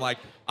 brand that I'm like,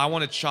 I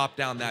want to chop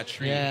down that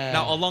tree. Yeah.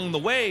 Now along the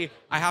way,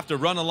 I have to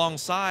run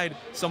alongside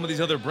some of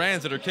these other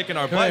brands that are kicking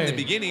our butt in the Correct.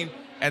 beginning.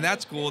 And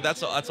that's cool.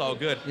 That's all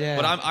good. Yeah.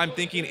 But I'm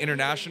thinking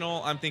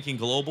international. I'm thinking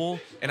global,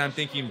 and I'm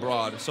thinking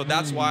broad. So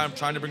that's why I'm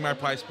trying to bring my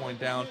price point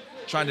down,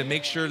 trying to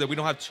make sure that we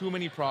don't have too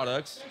many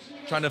products,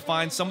 trying to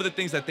find some of the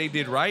things that they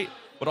did right.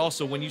 But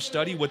also, when you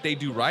study what they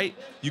do right,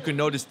 you can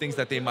notice things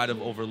that they might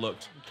have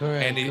overlooked.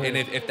 Correct, And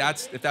correct.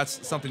 if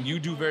that's something you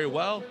do very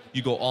well,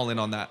 you go all in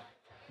on that.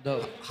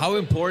 Dope. How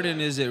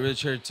important is it,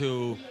 Richard,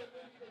 to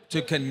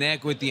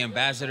connect with the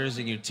ambassadors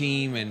in your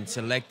team and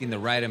selecting the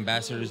right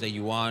ambassadors that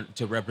you want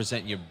to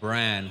represent your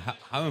brand?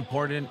 How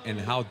important and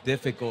how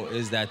difficult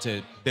is that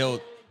to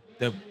build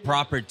the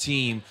proper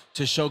team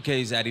to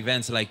showcase at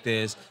events like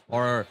this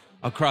or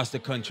across the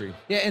country?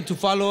 Yeah, and to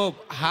follow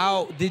up,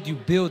 how did you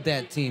build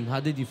that team?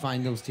 How did you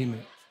find those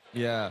teammates?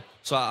 Yeah.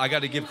 So I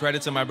got to give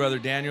credit to my brother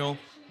Daniel.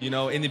 You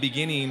know, in the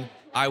beginning,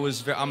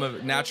 I'm a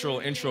natural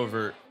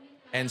introvert,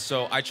 and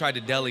so I tried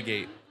to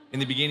delegate. In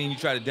the beginning, you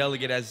try to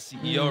delegate as a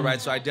CEO, right?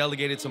 So I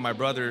delegated to my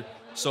brother.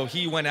 So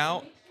he went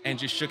out and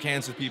just shook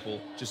hands with people,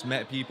 just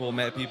met people.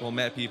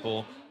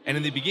 And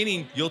in the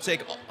beginning, you'll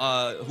take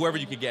whoever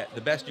you could get,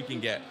 the best you can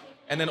get.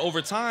 And then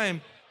over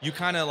time, you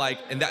kind of like,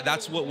 and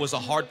that's what was a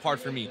hard part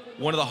for me.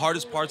 One of the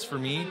hardest parts for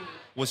me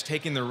was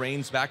taking the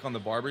reins back on the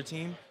barber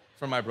team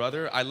from my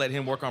brother. I let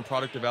him work on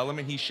product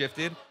development. He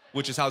shifted,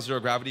 which is how Zero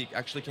Gravity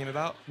actually came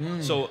about.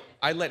 So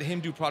I let him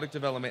do product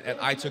development, and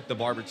I took the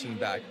barber team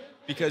back.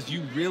 Because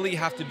you really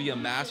have to be a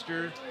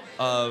master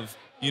of,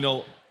 you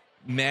know,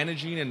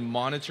 managing and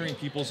monitoring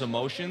people's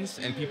emotions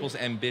and people's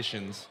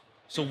ambitions.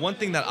 So one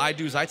thing that I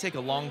do is I take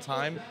a long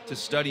time to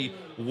study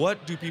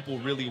what do people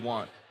really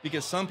want.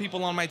 Because some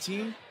people on my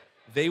team,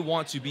 they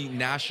want to be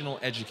national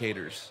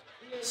educators.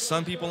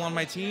 Some people on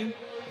my team,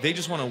 they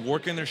just want to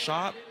work in their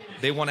shop.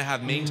 They want to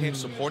have Tame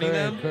supporting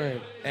them.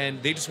 Correct.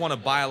 And they just want to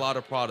buy a lot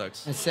of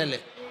products. And sell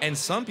it. And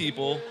some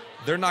people,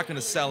 they're not going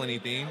to sell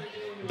anything.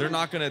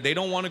 They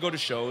don't want to go to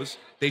shows.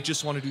 They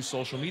just want to do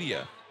social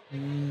media.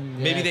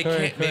 Maybe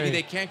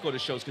they can't go to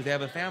shows because they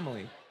have a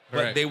family,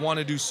 but they want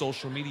to do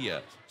social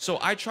media. So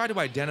I try to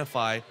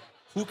identify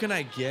who can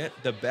I get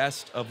the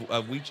best of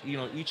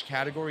each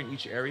category in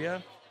each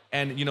area,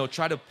 and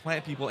try to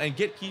plant people and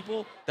get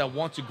people that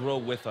want to grow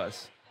with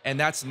us. And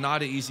that's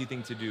not an easy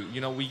thing to do.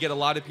 We get a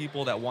lot of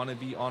people that want to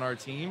be on our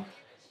team,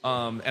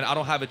 and I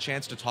don't have a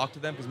chance to talk to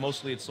them because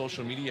mostly it's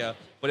social media.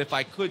 But if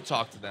I could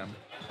talk to them,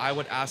 I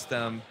would ask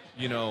them,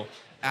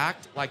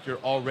 act like you're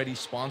already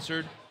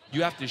sponsored.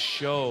 You have to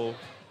show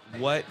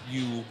what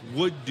you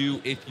would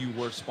do if you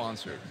were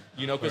sponsored.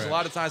 Because a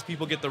lot of times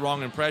people get the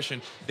wrong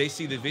impression. They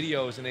see the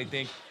videos and they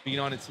think being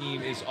on a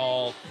team is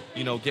all,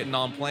 getting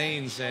on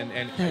planes and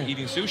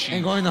eating sushi.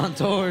 And going on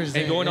tours.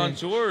 And going on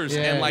tours.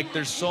 Yeah. And like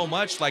there's so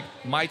much, like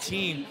my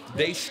team,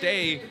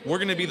 we're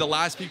gonna be the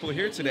last people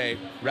here today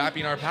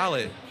wrapping our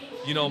palette.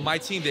 My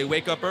team, they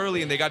wake up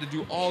early and they got to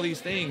do all these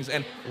things.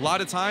 And a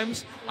lot of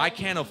times I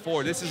can't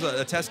afford, this is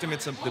a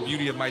testament to the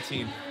beauty of my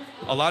team.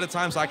 A lot of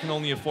times I can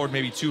only afford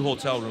maybe 2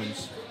 hotel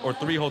rooms or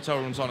 3 hotel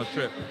rooms on a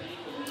trip.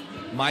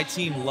 My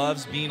team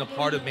loves being a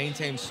part of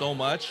Tame so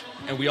much,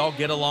 and we all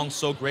get along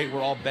so great.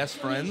 We're all best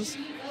friends.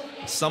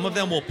 Some of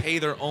them will pay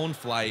their own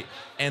flight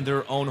and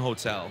their own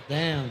hotel.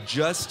 Damn.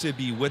 Just to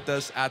be with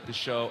us at the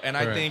show. And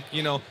I Correct. think,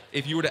 you know,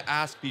 if you were to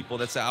ask people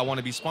that say, I want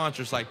to be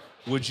sponsors, like,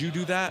 would you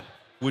do that?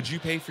 Would you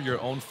pay for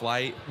your own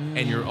flight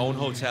and your own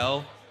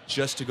hotel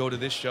just to go to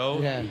this show?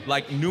 Yeah.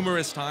 Like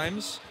numerous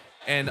times.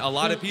 And a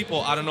lot of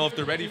people, I don't know if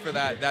they're ready for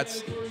that.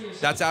 That's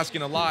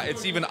asking a lot.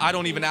 It's even, I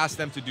don't even ask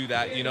them to do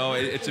that. You know,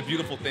 it's a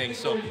beautiful thing.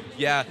 So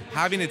yeah,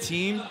 having a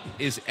team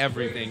is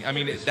everything. I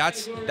mean,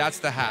 that's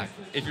the hack.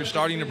 If you're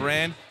starting a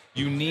brand,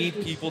 you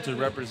need people to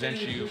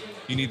represent you.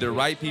 You need the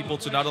right people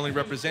to not only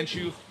represent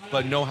you,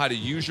 but know how to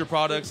use your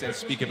products and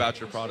speak about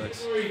your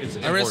products. It's I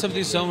read important.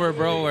 something somewhere,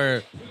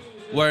 bro,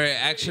 where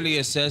actually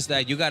it says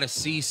that you got to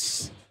see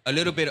a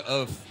little bit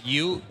of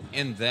you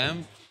in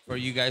them for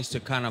you guys to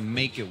kind of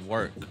make it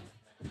work.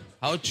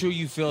 How true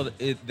you feel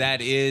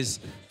that is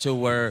to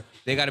where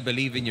they got to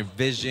believe in your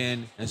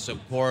vision and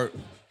support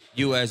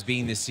you as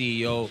being the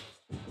CEO,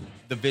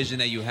 the vision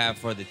that you have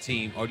for the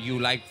team? Or do you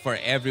like for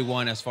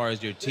everyone, as far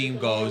as your team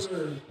goes,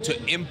 to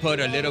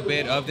input a little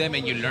bit of them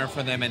and you learn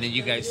from them and then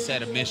you guys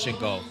set a mission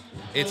goal?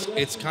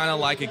 It's kind of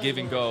like a give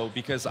and go,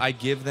 because I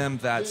give them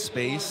that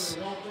space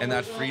and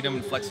that freedom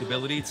and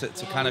flexibility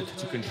to kind of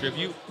to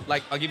contribute.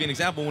 Like, I'll give you an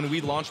example. When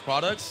we launch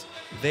products,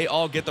 they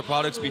all get the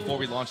products before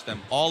we launch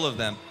them, all of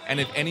them. And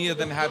if any of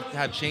them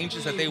have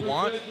changes that they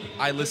want,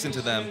 I listen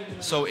to them.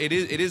 So it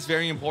is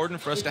very important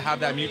for us to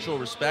have that mutual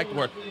respect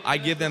where I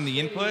give them the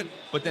input,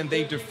 but then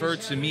they defer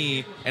to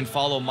me and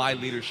follow my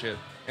leadership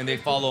and they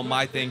follow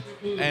my thing.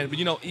 And,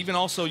 you know, even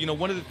also, you know,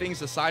 one of the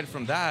things aside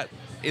from that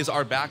is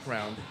our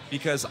background,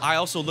 because I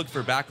also look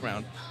for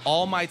background.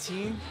 All my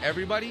team,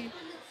 everybody,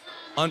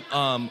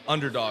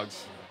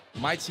 underdogs.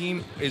 My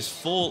team is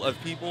full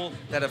of people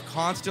that have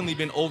constantly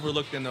been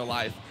overlooked in their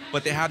life,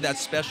 but they have that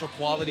special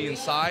quality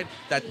inside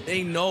that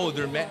they know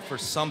they're meant for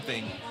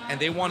something,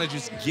 and they want to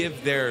just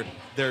give their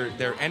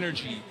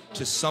energy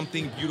to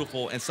something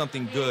beautiful and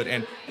something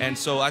good. And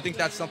so I think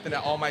that's something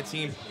that all my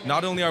team,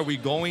 not only are we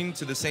going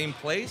to the same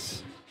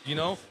place, you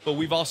know, but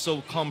we've also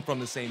come from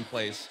the same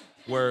place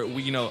where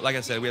we, you know, like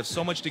I said, we have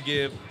so much to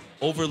give,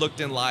 overlooked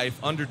in life,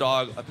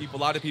 underdog, a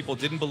lot of people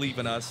didn't believe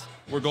in us.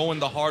 We're going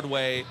the hard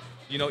way.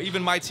 You know,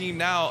 even my team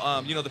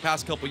now, you know, the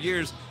past couple of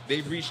years,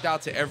 they've reached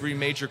out to every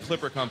major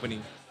clipper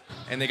company,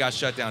 and they got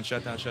shut down.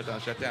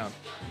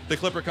 The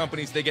clipper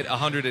companies, they get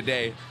 100 a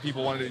day.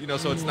 People wanted to, you know,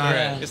 so it's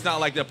not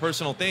like a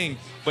personal thing,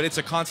 but it's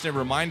a constant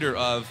reminder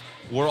of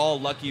we're all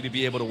lucky to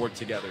be able to work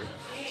together.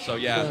 So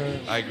yeah,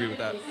 I agree with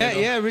that.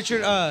 Yeah,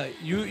 Richard,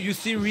 you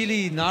seem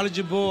really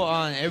knowledgeable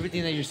on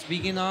everything that you're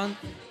speaking on.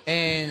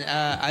 And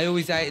I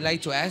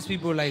like to ask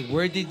people, like,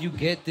 where did you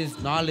get this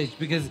knowledge?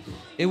 Because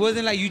it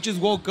wasn't like you just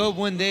woke up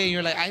one day and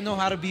you're like, I know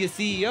how to be a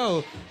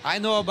CEO. I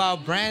know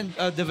about brand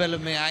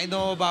development. I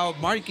know about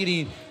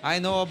marketing. I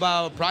know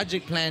about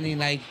project planning.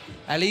 Like,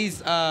 at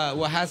least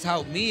what has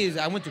helped me is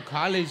I went to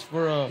college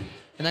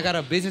and I got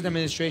a business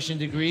administration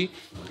degree.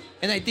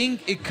 And I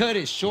think it cut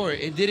it short.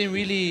 It didn't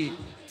really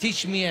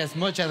teach me as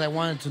much as I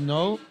wanted to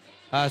know.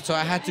 So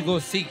I had to go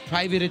seek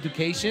private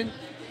education.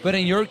 But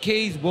in your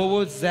case, what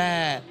was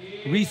that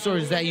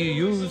resource that you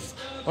used?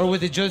 Or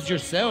was it just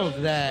yourself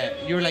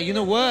that you're like, you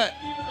know what?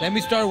 Let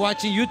me start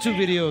watching YouTube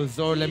videos,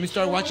 or let me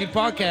start watching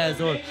podcasts,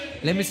 or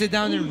let me sit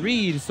down and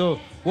read. So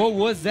what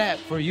was that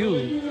for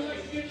you?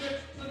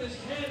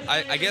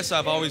 I guess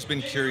I've always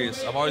been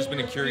curious. I've always been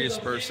a curious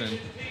person.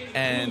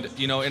 And,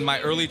 you know, in my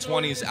early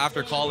 20s,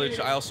 after college,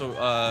 I also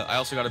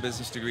got a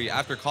business degree.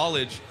 After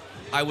college,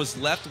 I was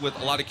left with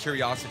a lot of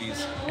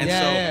curiosities. And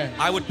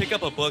I would pick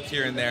up a book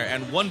here and there.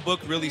 And one book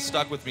really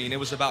stuck with me, and it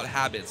was about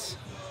habits.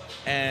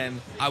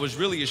 And I was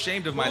really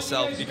ashamed of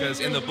myself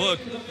because in the book,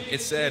 it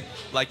said,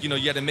 like, you know,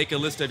 you had to make a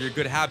list of your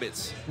good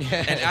habits.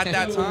 And at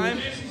that time,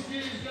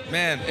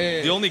 man,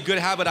 the only good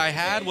habit I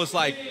had was,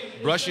 like,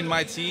 brushing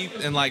my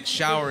teeth and, like,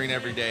 showering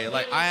every day.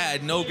 Like, I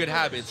had no good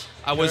habits.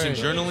 I wasn't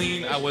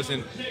journaling. I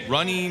wasn't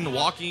running,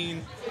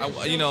 walking,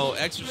 you know,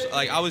 exercise.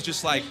 Like, I was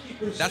just like,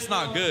 that's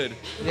not good.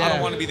 I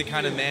don't want to be the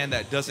kind of man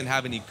that doesn't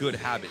have any good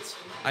habits.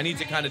 I need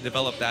to kind of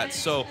develop that.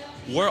 So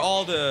where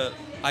all the,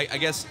 I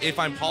guess if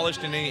I'm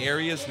polished in any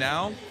areas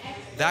now,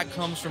 that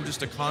comes from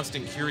just a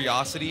constant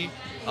curiosity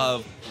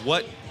of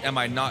what am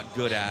I not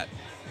good at?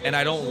 And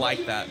I don't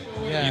like that.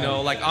 You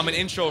know, like, I'm an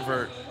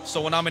introvert.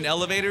 So when I'm in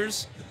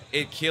elevators,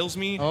 it kills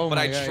me, but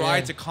I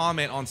try to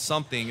comment on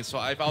something. So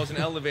if I was in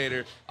an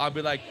elevator, I'd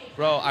be like,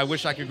 bro, I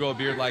wish I could grow a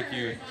beard like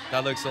you.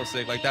 That looks so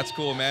sick. Like, that's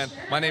cool, man.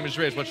 My name is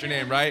Rich. What's your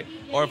name, right?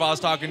 Or if I was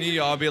talking to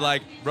you, I'll be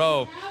like,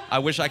 bro, I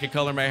wish I could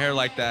color my hair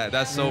like that.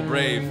 That's so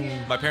brave.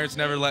 My parents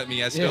never let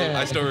me. I still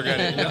regret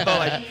it. You know,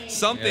 like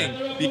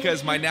something,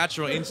 because my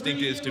natural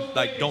instinct is to,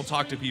 like, don't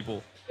talk to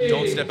people.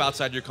 Don't step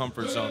outside your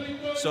comfort zone.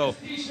 So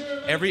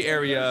every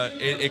area,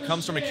 it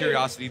comes from a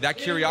curiosity. That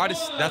curiosity,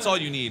 that's all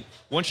you need.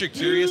 Once you're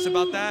curious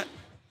about that,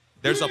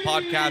 there's a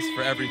podcast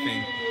for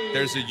everything.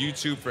 There's a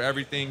YouTube for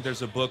everything.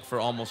 There's a book for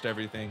almost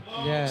everything.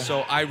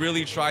 So I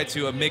really try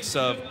to a mix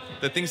of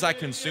the things I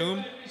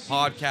consume,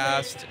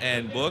 podcasts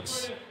and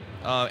books,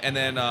 And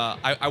then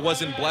I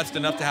wasn't blessed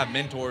enough to have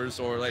mentors,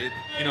 or like,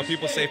 you know,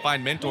 people say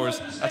find mentors.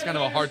 That's kind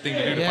of a hard thing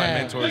to do to find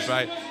mentors,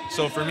 right?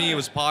 So for me, it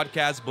was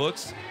podcasts,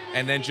 books,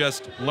 and then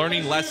just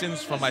learning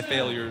lessons from my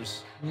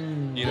failures.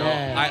 You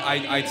know,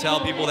 I tell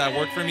people that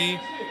work for me,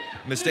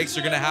 mistakes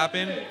are gonna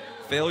happen,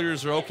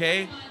 failures are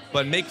okay,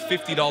 but make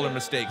 $50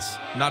 mistakes,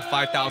 not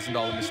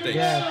 $5,000 mistakes.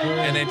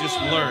 And then just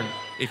learn.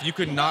 If you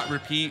could not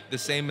repeat the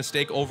same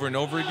mistake over and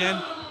over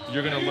again,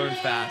 you're gonna learn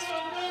fast.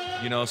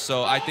 You know,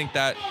 so I think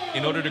that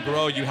in order to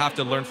grow, you have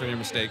to learn from your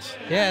mistakes.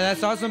 Yeah,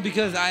 that's awesome,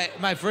 because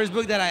my first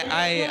book that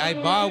I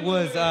bought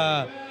was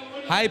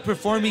High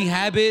Performing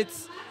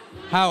Habits,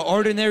 How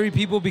Ordinary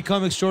People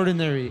Become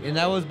Extraordinary. And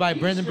that was by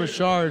Brendan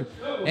Burchard.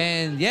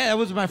 And yeah, that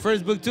was my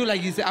first book too.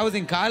 Like you said, I was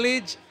in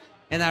college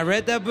and I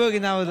read that book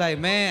and I was like,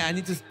 man, I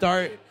need to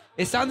start.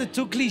 It sounded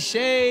too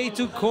cliche,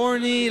 too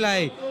corny.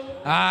 Like,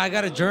 I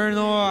got a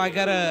journal, I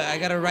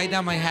gotta write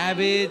down my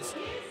habits.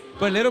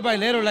 But little by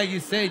little, like you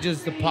say,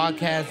 just the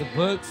podcast, the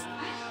books,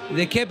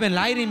 they kept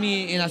enlightening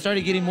me, and I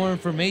started getting more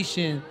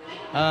information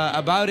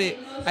about it.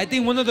 I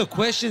think one of the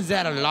questions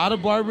that a lot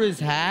of barbers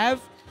have,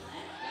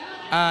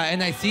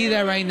 and I see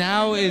that right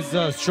now is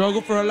a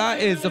struggle for a lot,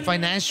 is the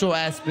financial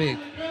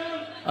aspect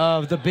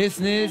of the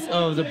business,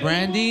 of the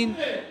branding.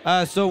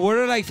 So what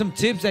are like some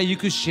tips that you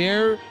could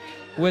share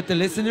with the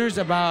listeners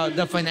about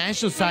the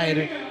financial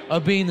side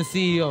of being the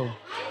CEO?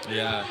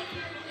 Yeah,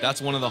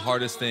 that's one of the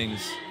hardest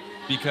things,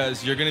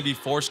 because you're going to be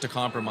forced to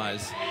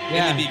compromise.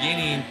 In the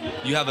beginning,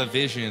 you have a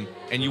vision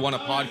and you want a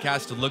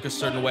podcast to look a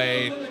certain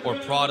way, or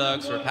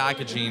products or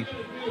packaging,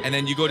 and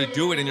then you go to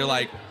do it and you're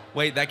like,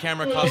 wait, that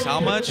camera costs how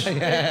much?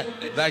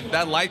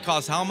 That light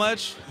costs how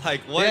much?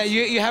 Like, what?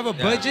 Yeah, you have a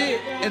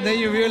budget, and then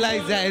you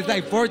realize that it's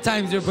like 4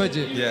 times your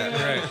budget. Yeah,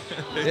 right.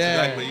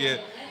 Exactly, yeah.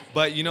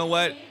 But you know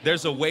what?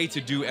 There's a way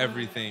to do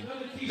everything.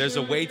 There's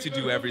a way to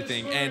do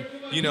everything. And,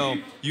 you know,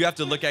 you have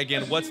to look at,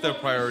 again, what's their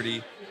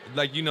priority?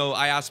 Like, you know,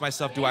 I ask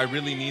myself, do I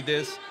really need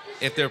this?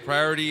 If their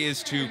priority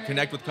is to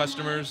connect with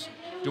customers,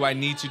 do I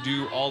need to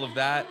do all of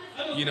that?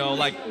 You know,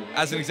 like,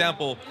 as an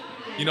example,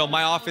 you know,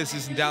 my office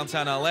is in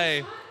downtown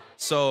LA,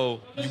 so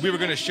we were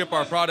gonna ship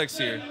our products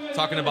here,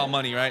 talking about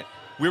money, right?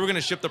 We were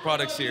gonna ship the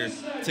products here.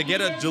 To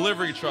get a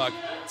delivery truck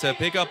to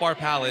pick up our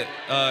pallet,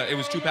 it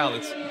was 2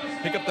 pallets,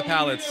 pick up the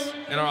pallets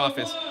in our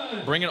office,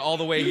 bring it all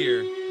the way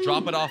here,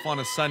 drop it off on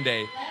a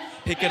Sunday,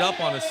 pick it up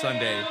on a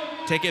Sunday,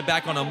 take it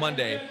back on a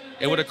Monday.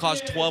 It would have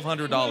cost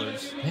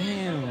 $1,200.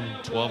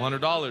 Damn.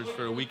 $1,200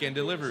 for a weekend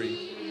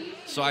delivery.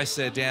 So I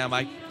said, damn,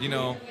 you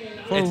know.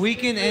 For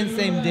weekend and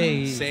same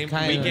day. Same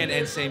weekend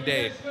and same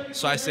day.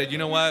 So I said, you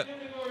know what?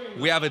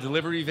 We have a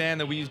delivery van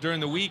that we use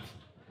during the week.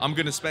 I'm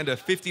going to spend a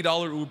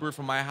 $50 Uber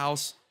from my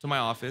house to my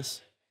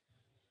office.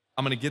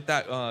 I'm going to get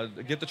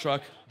the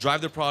truck, drive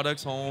the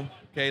products home,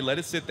 okay, let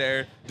it sit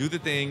there, do the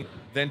thing.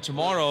 Then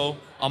tomorrow,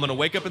 I'm going to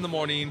wake up in the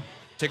morning,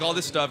 take all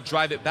this stuff,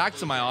 drive it back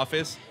to my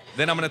office.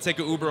 Then I'm gonna take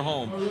an Uber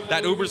home.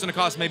 That Uber's gonna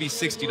cost maybe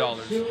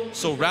 $60.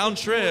 So round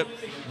trip,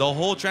 the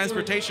whole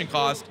transportation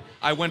cost,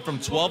 I went from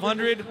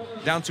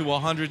 $1,200 down to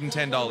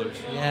 $110.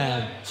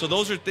 Yeah. So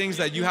those are things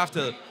that you have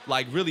to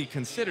like really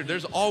consider.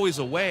 There's always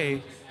a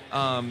way,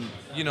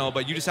 you know,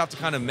 but you just have to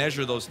kind of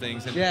measure those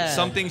things. And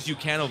some things you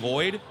can't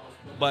avoid,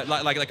 but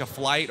like a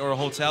flight or a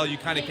hotel, you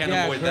kind of can't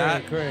avoid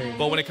that. Correct.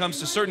 But when it comes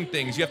to certain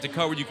things, you have to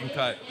cut where you can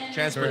cut.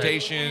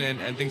 Transportation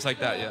and things like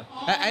that, yeah.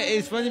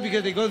 It's funny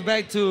because it goes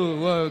back to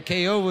what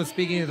KO was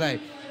speaking. It's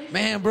like,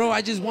 man, bro,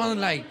 I just want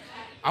to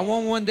I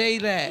want one day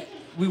that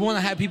we want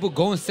to have people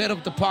go and set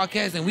up the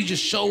podcast and we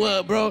just show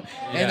up, bro.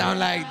 Yeah. And I'm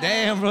like,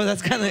 damn, bro,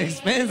 that's kind of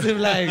expensive.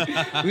 Like,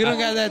 we don't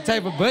got that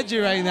type of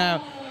budget right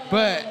now.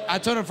 But I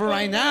told him for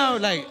right now,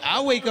 like,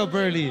 I'll wake up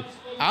early.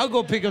 I'll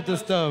go pick up the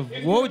stuff.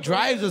 We'll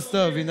drive the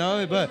stuff, you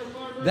know? But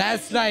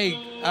that's like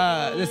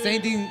the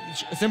same thing,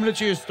 similar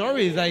to your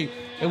story. Is like,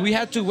 if we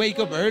have to wake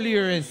up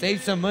earlier and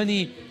save some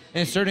money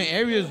in certain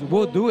areas,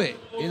 we'll do it,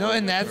 you know?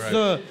 And that's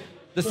the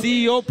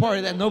CEO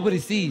part that nobody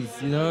sees,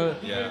 you know?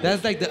 Yeah.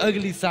 That's like the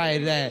ugly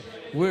side, that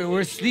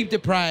we're sleep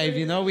deprived,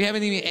 you know? We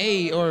haven't even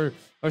ate or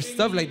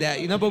stuff like that,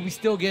 you know? But we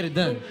still get it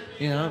done,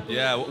 you know?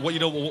 Yeah, well, you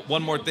know,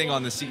 one more thing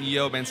on the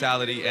CEO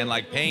mentality and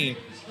like paying.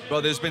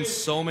 Bro, there's been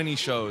so many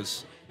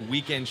shows,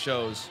 weekend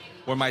shows,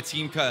 where my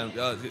team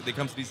they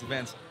come to these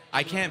events.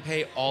 I can't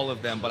pay all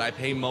of them, but I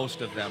pay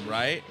most of them,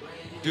 right?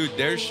 Dude,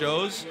 there's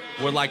shows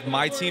where like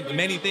my team,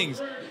 many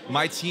things,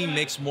 my team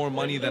makes more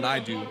money than I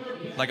do.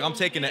 Like I'm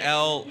taking an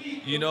L,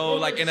 you know,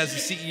 like, and as a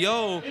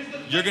CEO,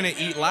 you're gonna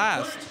eat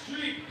last,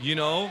 you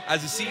know?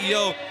 As a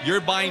CEO,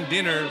 you're buying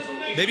dinner.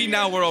 Maybe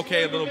now we're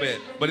okay a little bit,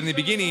 but in the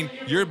beginning,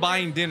 you're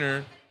buying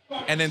dinner,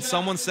 and then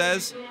someone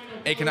says,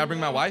 hey, can I bring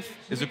my wife?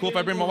 Is it cool if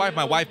I bring my wife?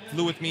 My wife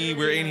flew with me,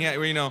 we're in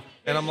here, you know,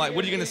 and I'm like,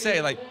 what are you gonna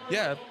say? Like,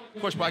 yeah,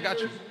 of course, bro, I got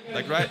you.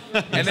 Like, right?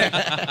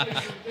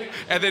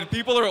 And then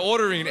people are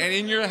ordering, and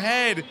in your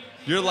head,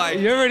 you're like,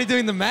 you're already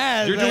doing the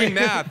math. You're doing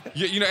math.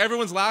 You know,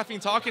 everyone's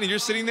laughing, talking, and you're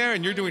sitting there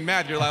and you're doing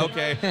math. You're like,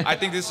 okay, I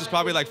think this is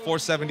probably like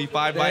 $4.75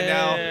 by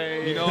now.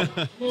 You know,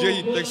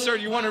 like, sir,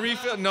 you want a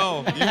refill?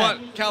 No. You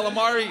want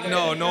calamari?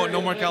 No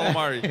more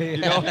calamari. You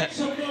know.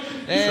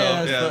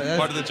 Yeah, so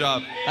part of the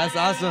job. That's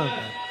awesome.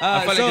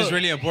 I feel like it's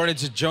really important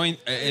to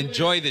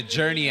enjoy the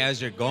journey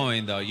as you're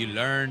going, though. You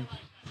learn,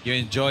 you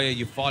enjoy it,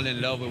 you fall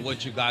in love with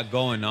what you got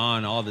going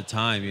on all the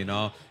time, you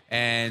know?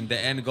 And the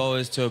end goal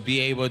is to be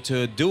able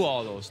to do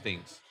all those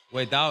things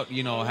without,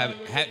 you know,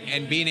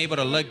 and being able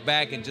to look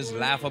back and just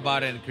laugh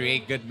about it and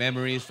create good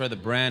memories for the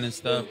brand and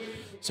stuff.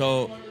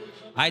 So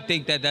I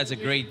think that that's a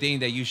great thing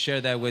that you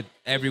share that with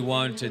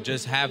everyone, to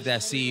just have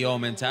that CEO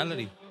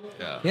mentality.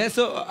 Yeah.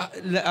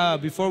 So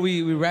before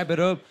we wrap it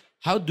up,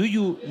 what do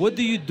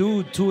you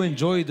do to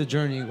enjoy the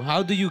journey?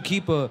 How do you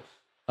keep a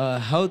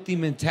healthy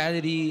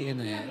mentality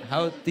and a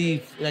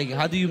healthy, like,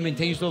 how do you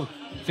maintain yourself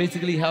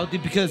physically healthy?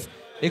 Because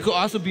it could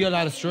also be a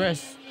lot of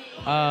stress.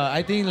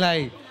 I think,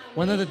 like,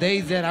 one of the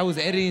days that I was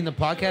editing the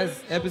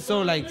podcast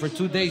episode, like, for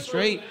 2 days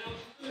straight,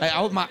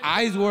 like, my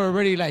eyes were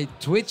already, like,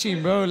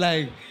 twitching, bro.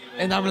 Like,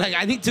 and I'm like,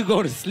 I need to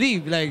go to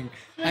sleep. Like,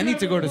 I need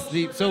to go to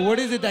sleep. So what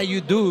is it that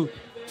you do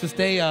to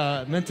stay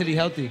mentally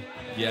healthy?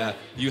 Yeah,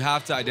 you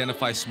have to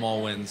identify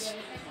small wins.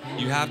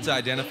 You have to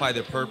identify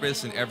the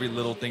purpose in every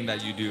little thing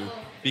that you do,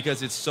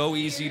 because it's so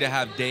easy to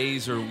have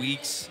days or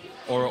weeks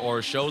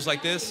or shows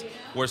like this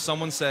where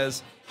someone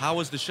says, how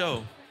was the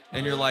show?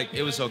 And you're like,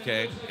 it was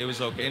okay, it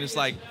was okay. And it's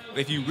like,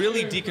 if you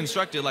really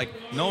deconstruct it, like,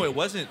 no, it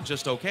wasn't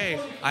just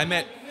okay. I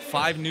met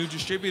 5 new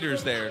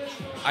distributors there.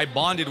 I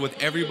bonded with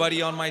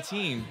everybody on my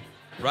team,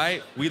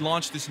 right? We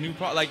launched this new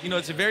product. Like, you know,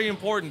 it's very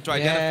important to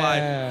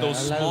identify those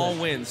small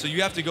wins. So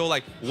you have to go,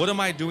 like, what am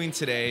I doing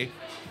today?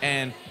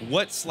 And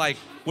what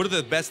are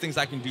the best things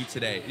I can do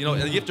today? You know,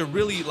 you have to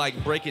really,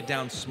 like, break it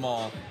down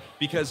small,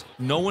 because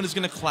no one is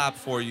gonna clap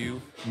for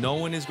you. No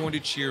one is going to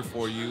cheer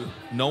for you.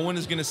 No one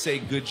is gonna say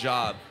good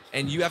job.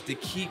 And you have to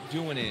keep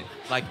doing it,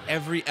 like,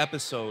 every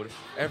episode,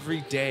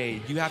 every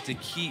day. You have to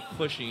keep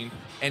pushing,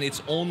 and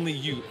it's only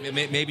you.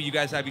 Maybe you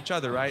guys have each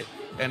other, right?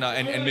 And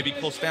maybe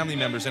close family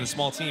members and a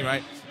small team,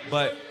 right?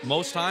 But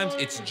most times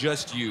it's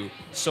just you.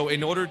 So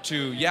in order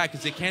to,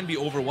 because it can be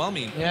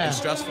overwhelming and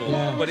stressful.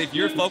 Yeah. But if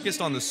you're focused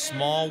on the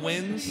small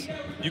wins,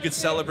 you could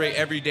celebrate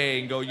every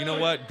day and go, you know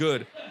what,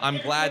 good. I'm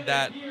glad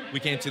that we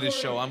came to this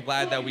show. I'm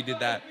glad that we did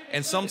that.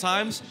 And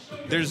sometimes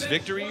there's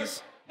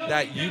victories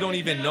that you don't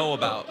even know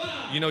about.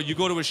 You know, you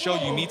go to a show,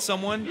 you meet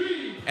someone,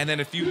 and then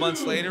a few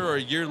months later or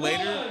a year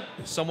later,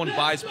 someone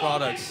buys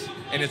products,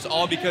 and it's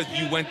all because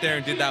you went there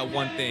and did that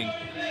one thing.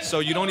 So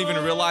you don't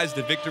even realize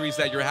the victories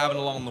that you're having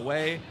along the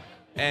way.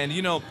 And,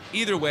 you know,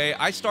 either way,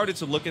 I started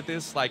to look at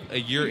this like a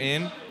year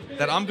in,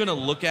 that I'm gonna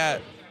look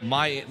at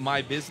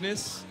my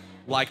business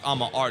like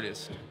I'm an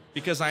artist,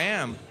 because I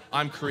am.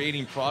 I'm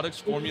creating products,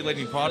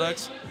 formulating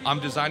products, I'm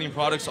designing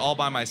products all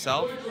by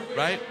myself,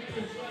 right?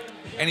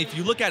 And if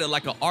you look at it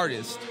like an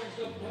artist,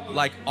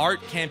 like,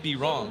 art can't be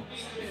wrong.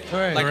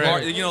 Right. Like,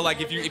 art, you know,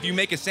 like, if you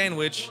make a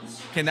sandwich,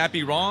 can that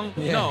be wrong?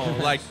 Yeah. No.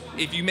 Like,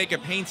 if you make a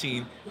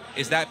painting,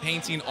 is that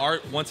painting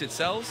art once it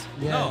sells?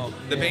 Yeah. No.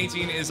 The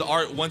painting is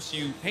art once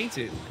you paint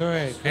it.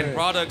 Correct. And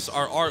products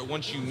are art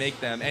once you make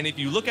them. And if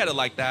you look at it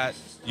like that,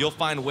 you'll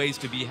find ways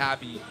to be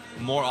happy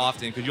more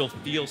often, because you'll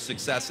feel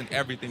success in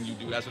everything you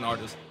do as an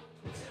artist.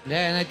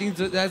 Yeah, and I think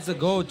that's the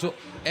goal, to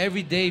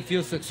every day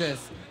feel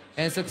success.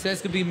 And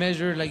success can be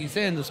measured, like you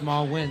said, in the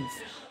small wins.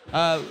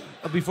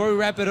 Before we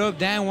wrap it up,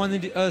 Dan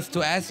wanted us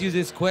to ask you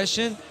this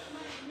question.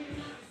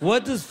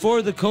 What does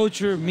for the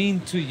culture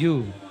mean to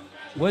you?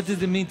 What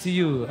does it mean to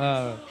you?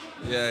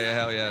 Yeah,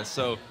 hell yeah.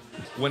 So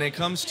when it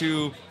comes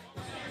to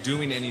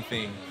doing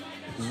anything,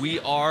 we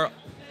are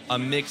a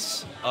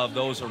mix of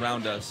those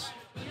around us.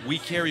 We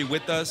carry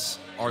with us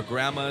our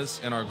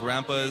grandmas and our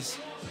grandpas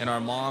and our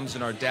moms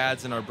and our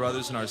dads and our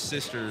brothers and our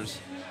sisters.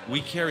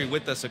 We carry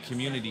with us a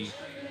community,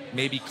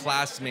 maybe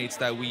classmates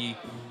that we,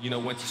 you know,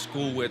 went to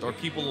school with, or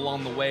people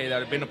along the way that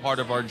have been a part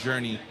of our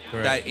journey.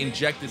 Correct. That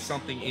injected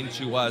something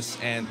into us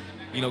and,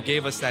 you know,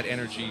 gave us that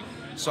energy.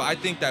 So I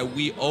think that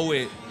we owe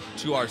it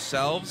to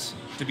ourselves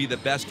to be the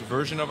best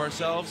version of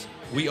ourselves.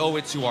 We owe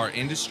it to our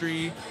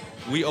industry.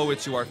 We owe it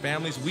to our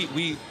families.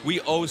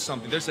 We owe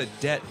something. There's a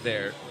debt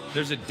there.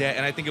 There's a debt,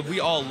 and I think if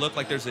we all look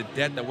like there's a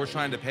debt that we're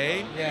trying to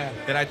pay,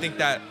 then I think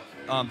that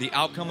the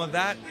outcome of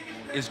that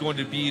is going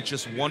to be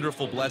just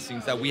wonderful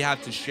blessings that we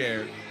have to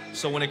share.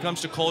 So when it comes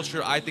to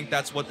culture, I think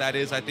that's what that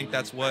is. I think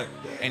that's what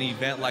an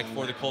event like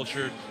For the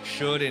Culture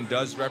should and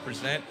does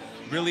represent.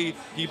 Really,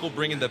 people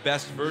bringing the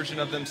best version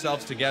of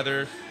themselves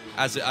together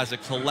as a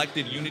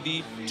collective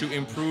unity to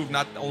improve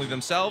not only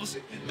themselves,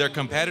 their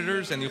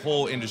competitors, and the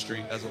whole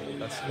industry as a whole.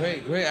 That's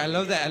great. I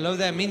love that. I love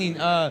that meaning.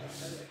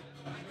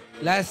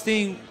 Last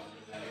thing,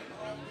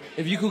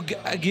 if you could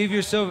give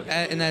yourself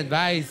an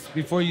advice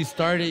before you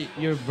started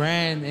your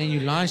brand and you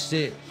launched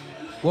it,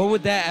 what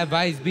would that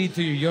advice be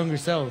to your younger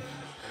self?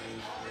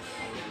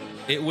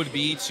 It would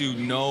be to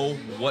know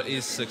what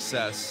is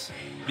success.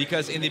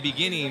 Because in the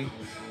beginning,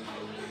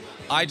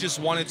 I just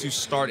wanted to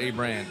start a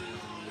brand.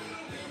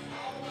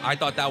 I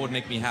thought that would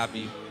make me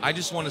happy. I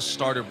just want to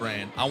start a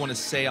brand. I want to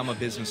say I'm a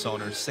business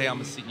owner, say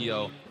I'm a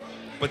CEO.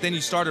 But then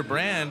you start a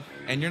brand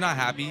and you're not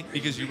happy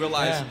because you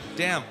realize,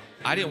 damn,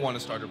 I didn't want to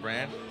start a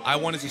brand. I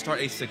wanted to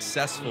start a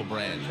successful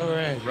brand.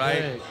 Correct. Right?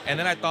 Correct. And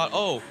then I thought,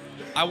 oh,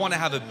 I want to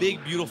have a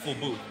big, beautiful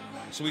booth.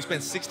 So we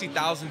spent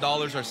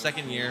 $60,000 our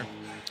second year,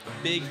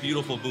 big,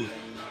 beautiful booth.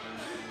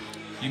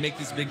 You make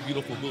this big,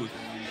 beautiful booth.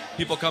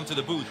 People come to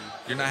the booth,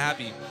 you're not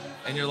happy.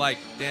 And you're like,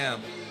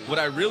 damn, what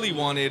I really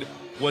wanted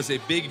was a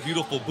big,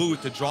 beautiful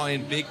booth to draw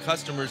in big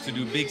customers to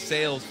do big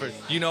sales for,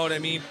 you know what I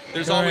mean?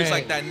 There's always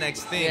like that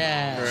next thing.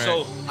 Yeah.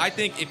 So I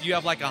think if you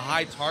have like a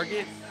high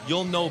target,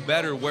 you'll know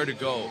better where to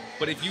go.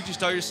 But if you just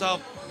tell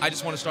yourself, I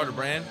just want to start a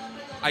brand,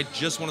 I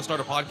just want to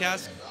start a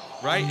podcast,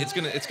 right?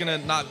 It's gonna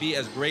not be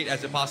as great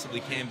as it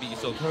possibly can be.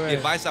 So the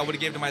advice I would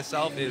have given to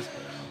myself is,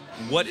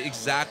 what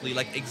exactly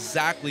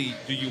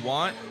do you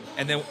want?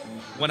 And then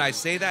when I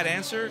say that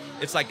answer,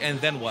 it's like, and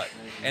then what?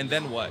 And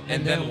then what?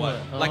 And then what?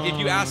 Like if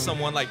you ask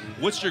someone like,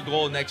 what's your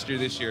goal next year,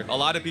 this year? A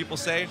lot of people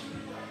say,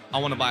 I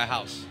want to buy a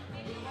house.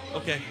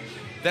 Okay,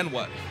 then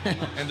what?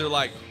 And they're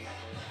like,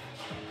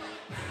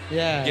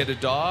 yeah, get a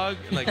dog.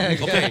 Like,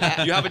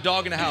 okay, you have a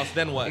dog in a house,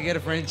 then what? You get a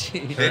Frenchie.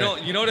 They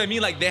don't, you know what I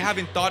mean? Like they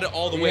haven't thought it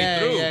all the way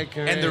through. Yeah,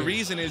 correct. And the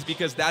reason is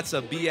because that's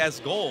a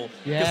BS goal.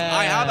 Because Yeah.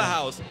 I have a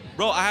house.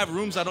 Bro, I have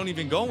rooms I don't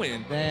even go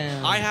in.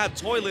 Damn. I have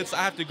toilets I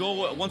have to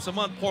go once a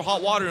month, pour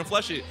hot water and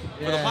flush it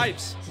for the Yeah.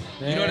 pipes.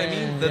 You know what I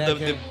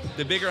mean?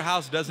 The bigger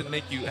house doesn't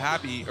make you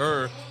happy.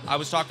 I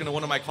was talking to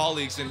one of my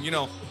colleagues, and you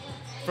know,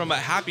 from a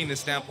happiness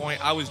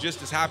standpoint, I was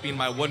just as happy in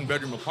my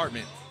 1-bedroom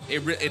apartment.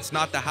 It's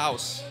not the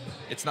house.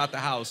 It's not the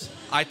house.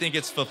 I think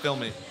it's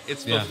fulfillment.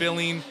 It's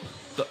fulfilling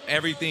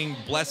everything,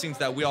 blessings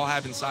that we all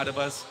have inside of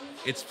us.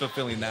 It's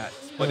fulfilling that.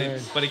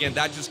 But again,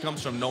 that just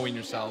comes from knowing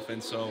yourself.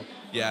 And so,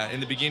 yeah, in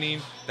the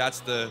beginning,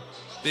 that's the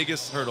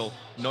biggest hurdle.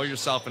 Know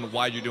yourself and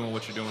why you're doing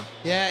what you're doing.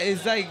 Yeah,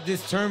 it's like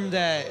this term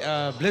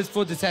that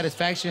blissful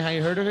dissatisfaction. Have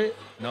you heard of it?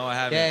 No, I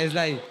haven't. Yeah, it's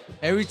like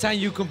every time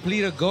you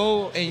complete a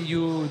goal and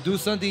you do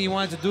something you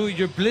want to do,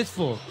 you're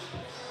blissful.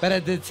 But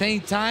at the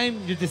same time,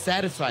 you're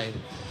dissatisfied.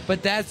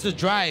 But that's the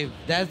drive.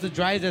 That's the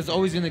drive that's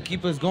always going to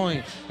keep us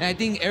going. And I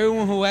think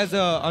everyone who has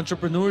a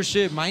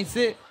entrepreneurship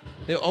mindset,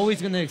 they're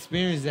always going to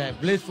experience that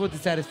blissful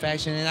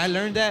dissatisfaction. And I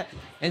learned that,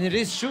 and it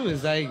is true.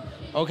 It's like,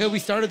 okay, we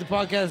started the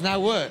podcast, now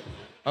what?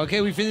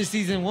 Okay, we finished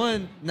season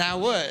 1, now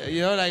what?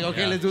 You know, like,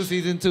 okay, let's do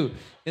season 2.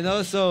 You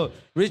know, so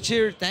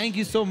Richard, thank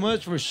you so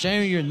much for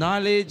sharing your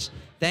knowledge.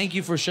 Thank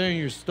you for sharing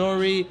your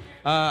story.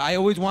 I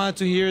always wanted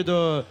to hear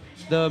the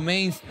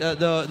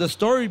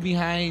story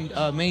behind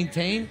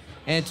Tame.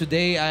 And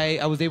today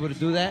I was able to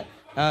do that.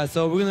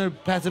 So we're going to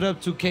pass it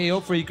up to KO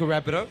for you can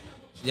wrap it up.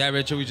 Yeah,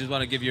 Richard, we just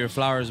want to give you your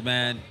flowers,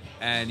 man.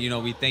 And, you know,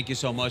 we thank you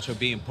so much for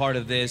being part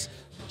of this,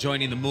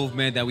 joining the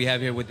movement that we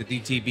have here with the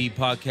DTB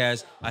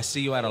podcast. I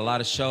see you at a lot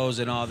of shows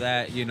and all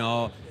that, you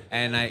know,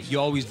 and you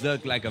always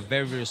look like a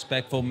very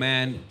respectful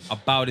man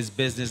about his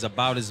business,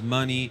 about his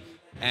money.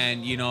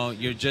 And, you know,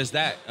 you're just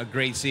that, a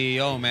great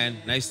CEO, man.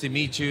 Nice to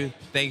meet you.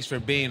 Thanks for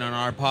being on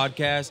our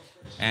podcast.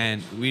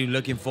 And we're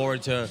looking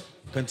forward to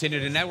continue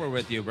to network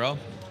with you, bro.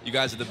 You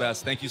guys are the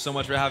best. Thank you so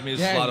much for having me.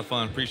 This was a lot of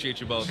fun.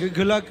 Appreciate you both.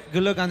 Good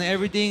luck on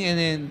everything.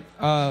 And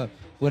then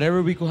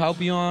whatever we could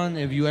help you on,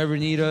 if you ever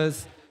need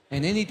us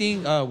and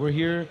anything, we're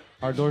here.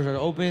 Our doors are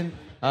open.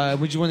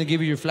 We just want to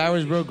give you your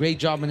flowers, bro. Great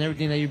job on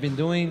everything that you've been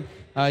doing.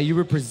 You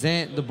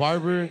represent the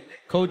barber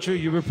culture.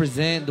 You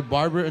represent the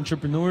barber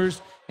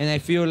entrepreneurs. And I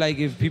feel like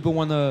if people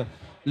want to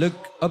look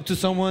up to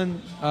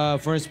someone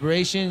for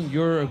inspiration,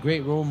 you're a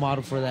great role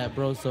model for that,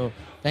 bro. So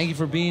thank you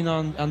for being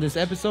on this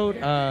episode.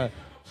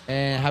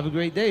 And have a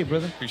great day,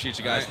 brother. Appreciate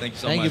you guys. Thank you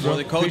so Thank much. you, bro.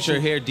 For the culture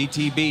here,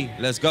 DTB.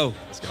 Let's go.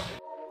 Let's go.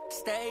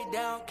 Stay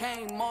down,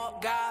 came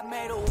up, God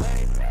made a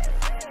way.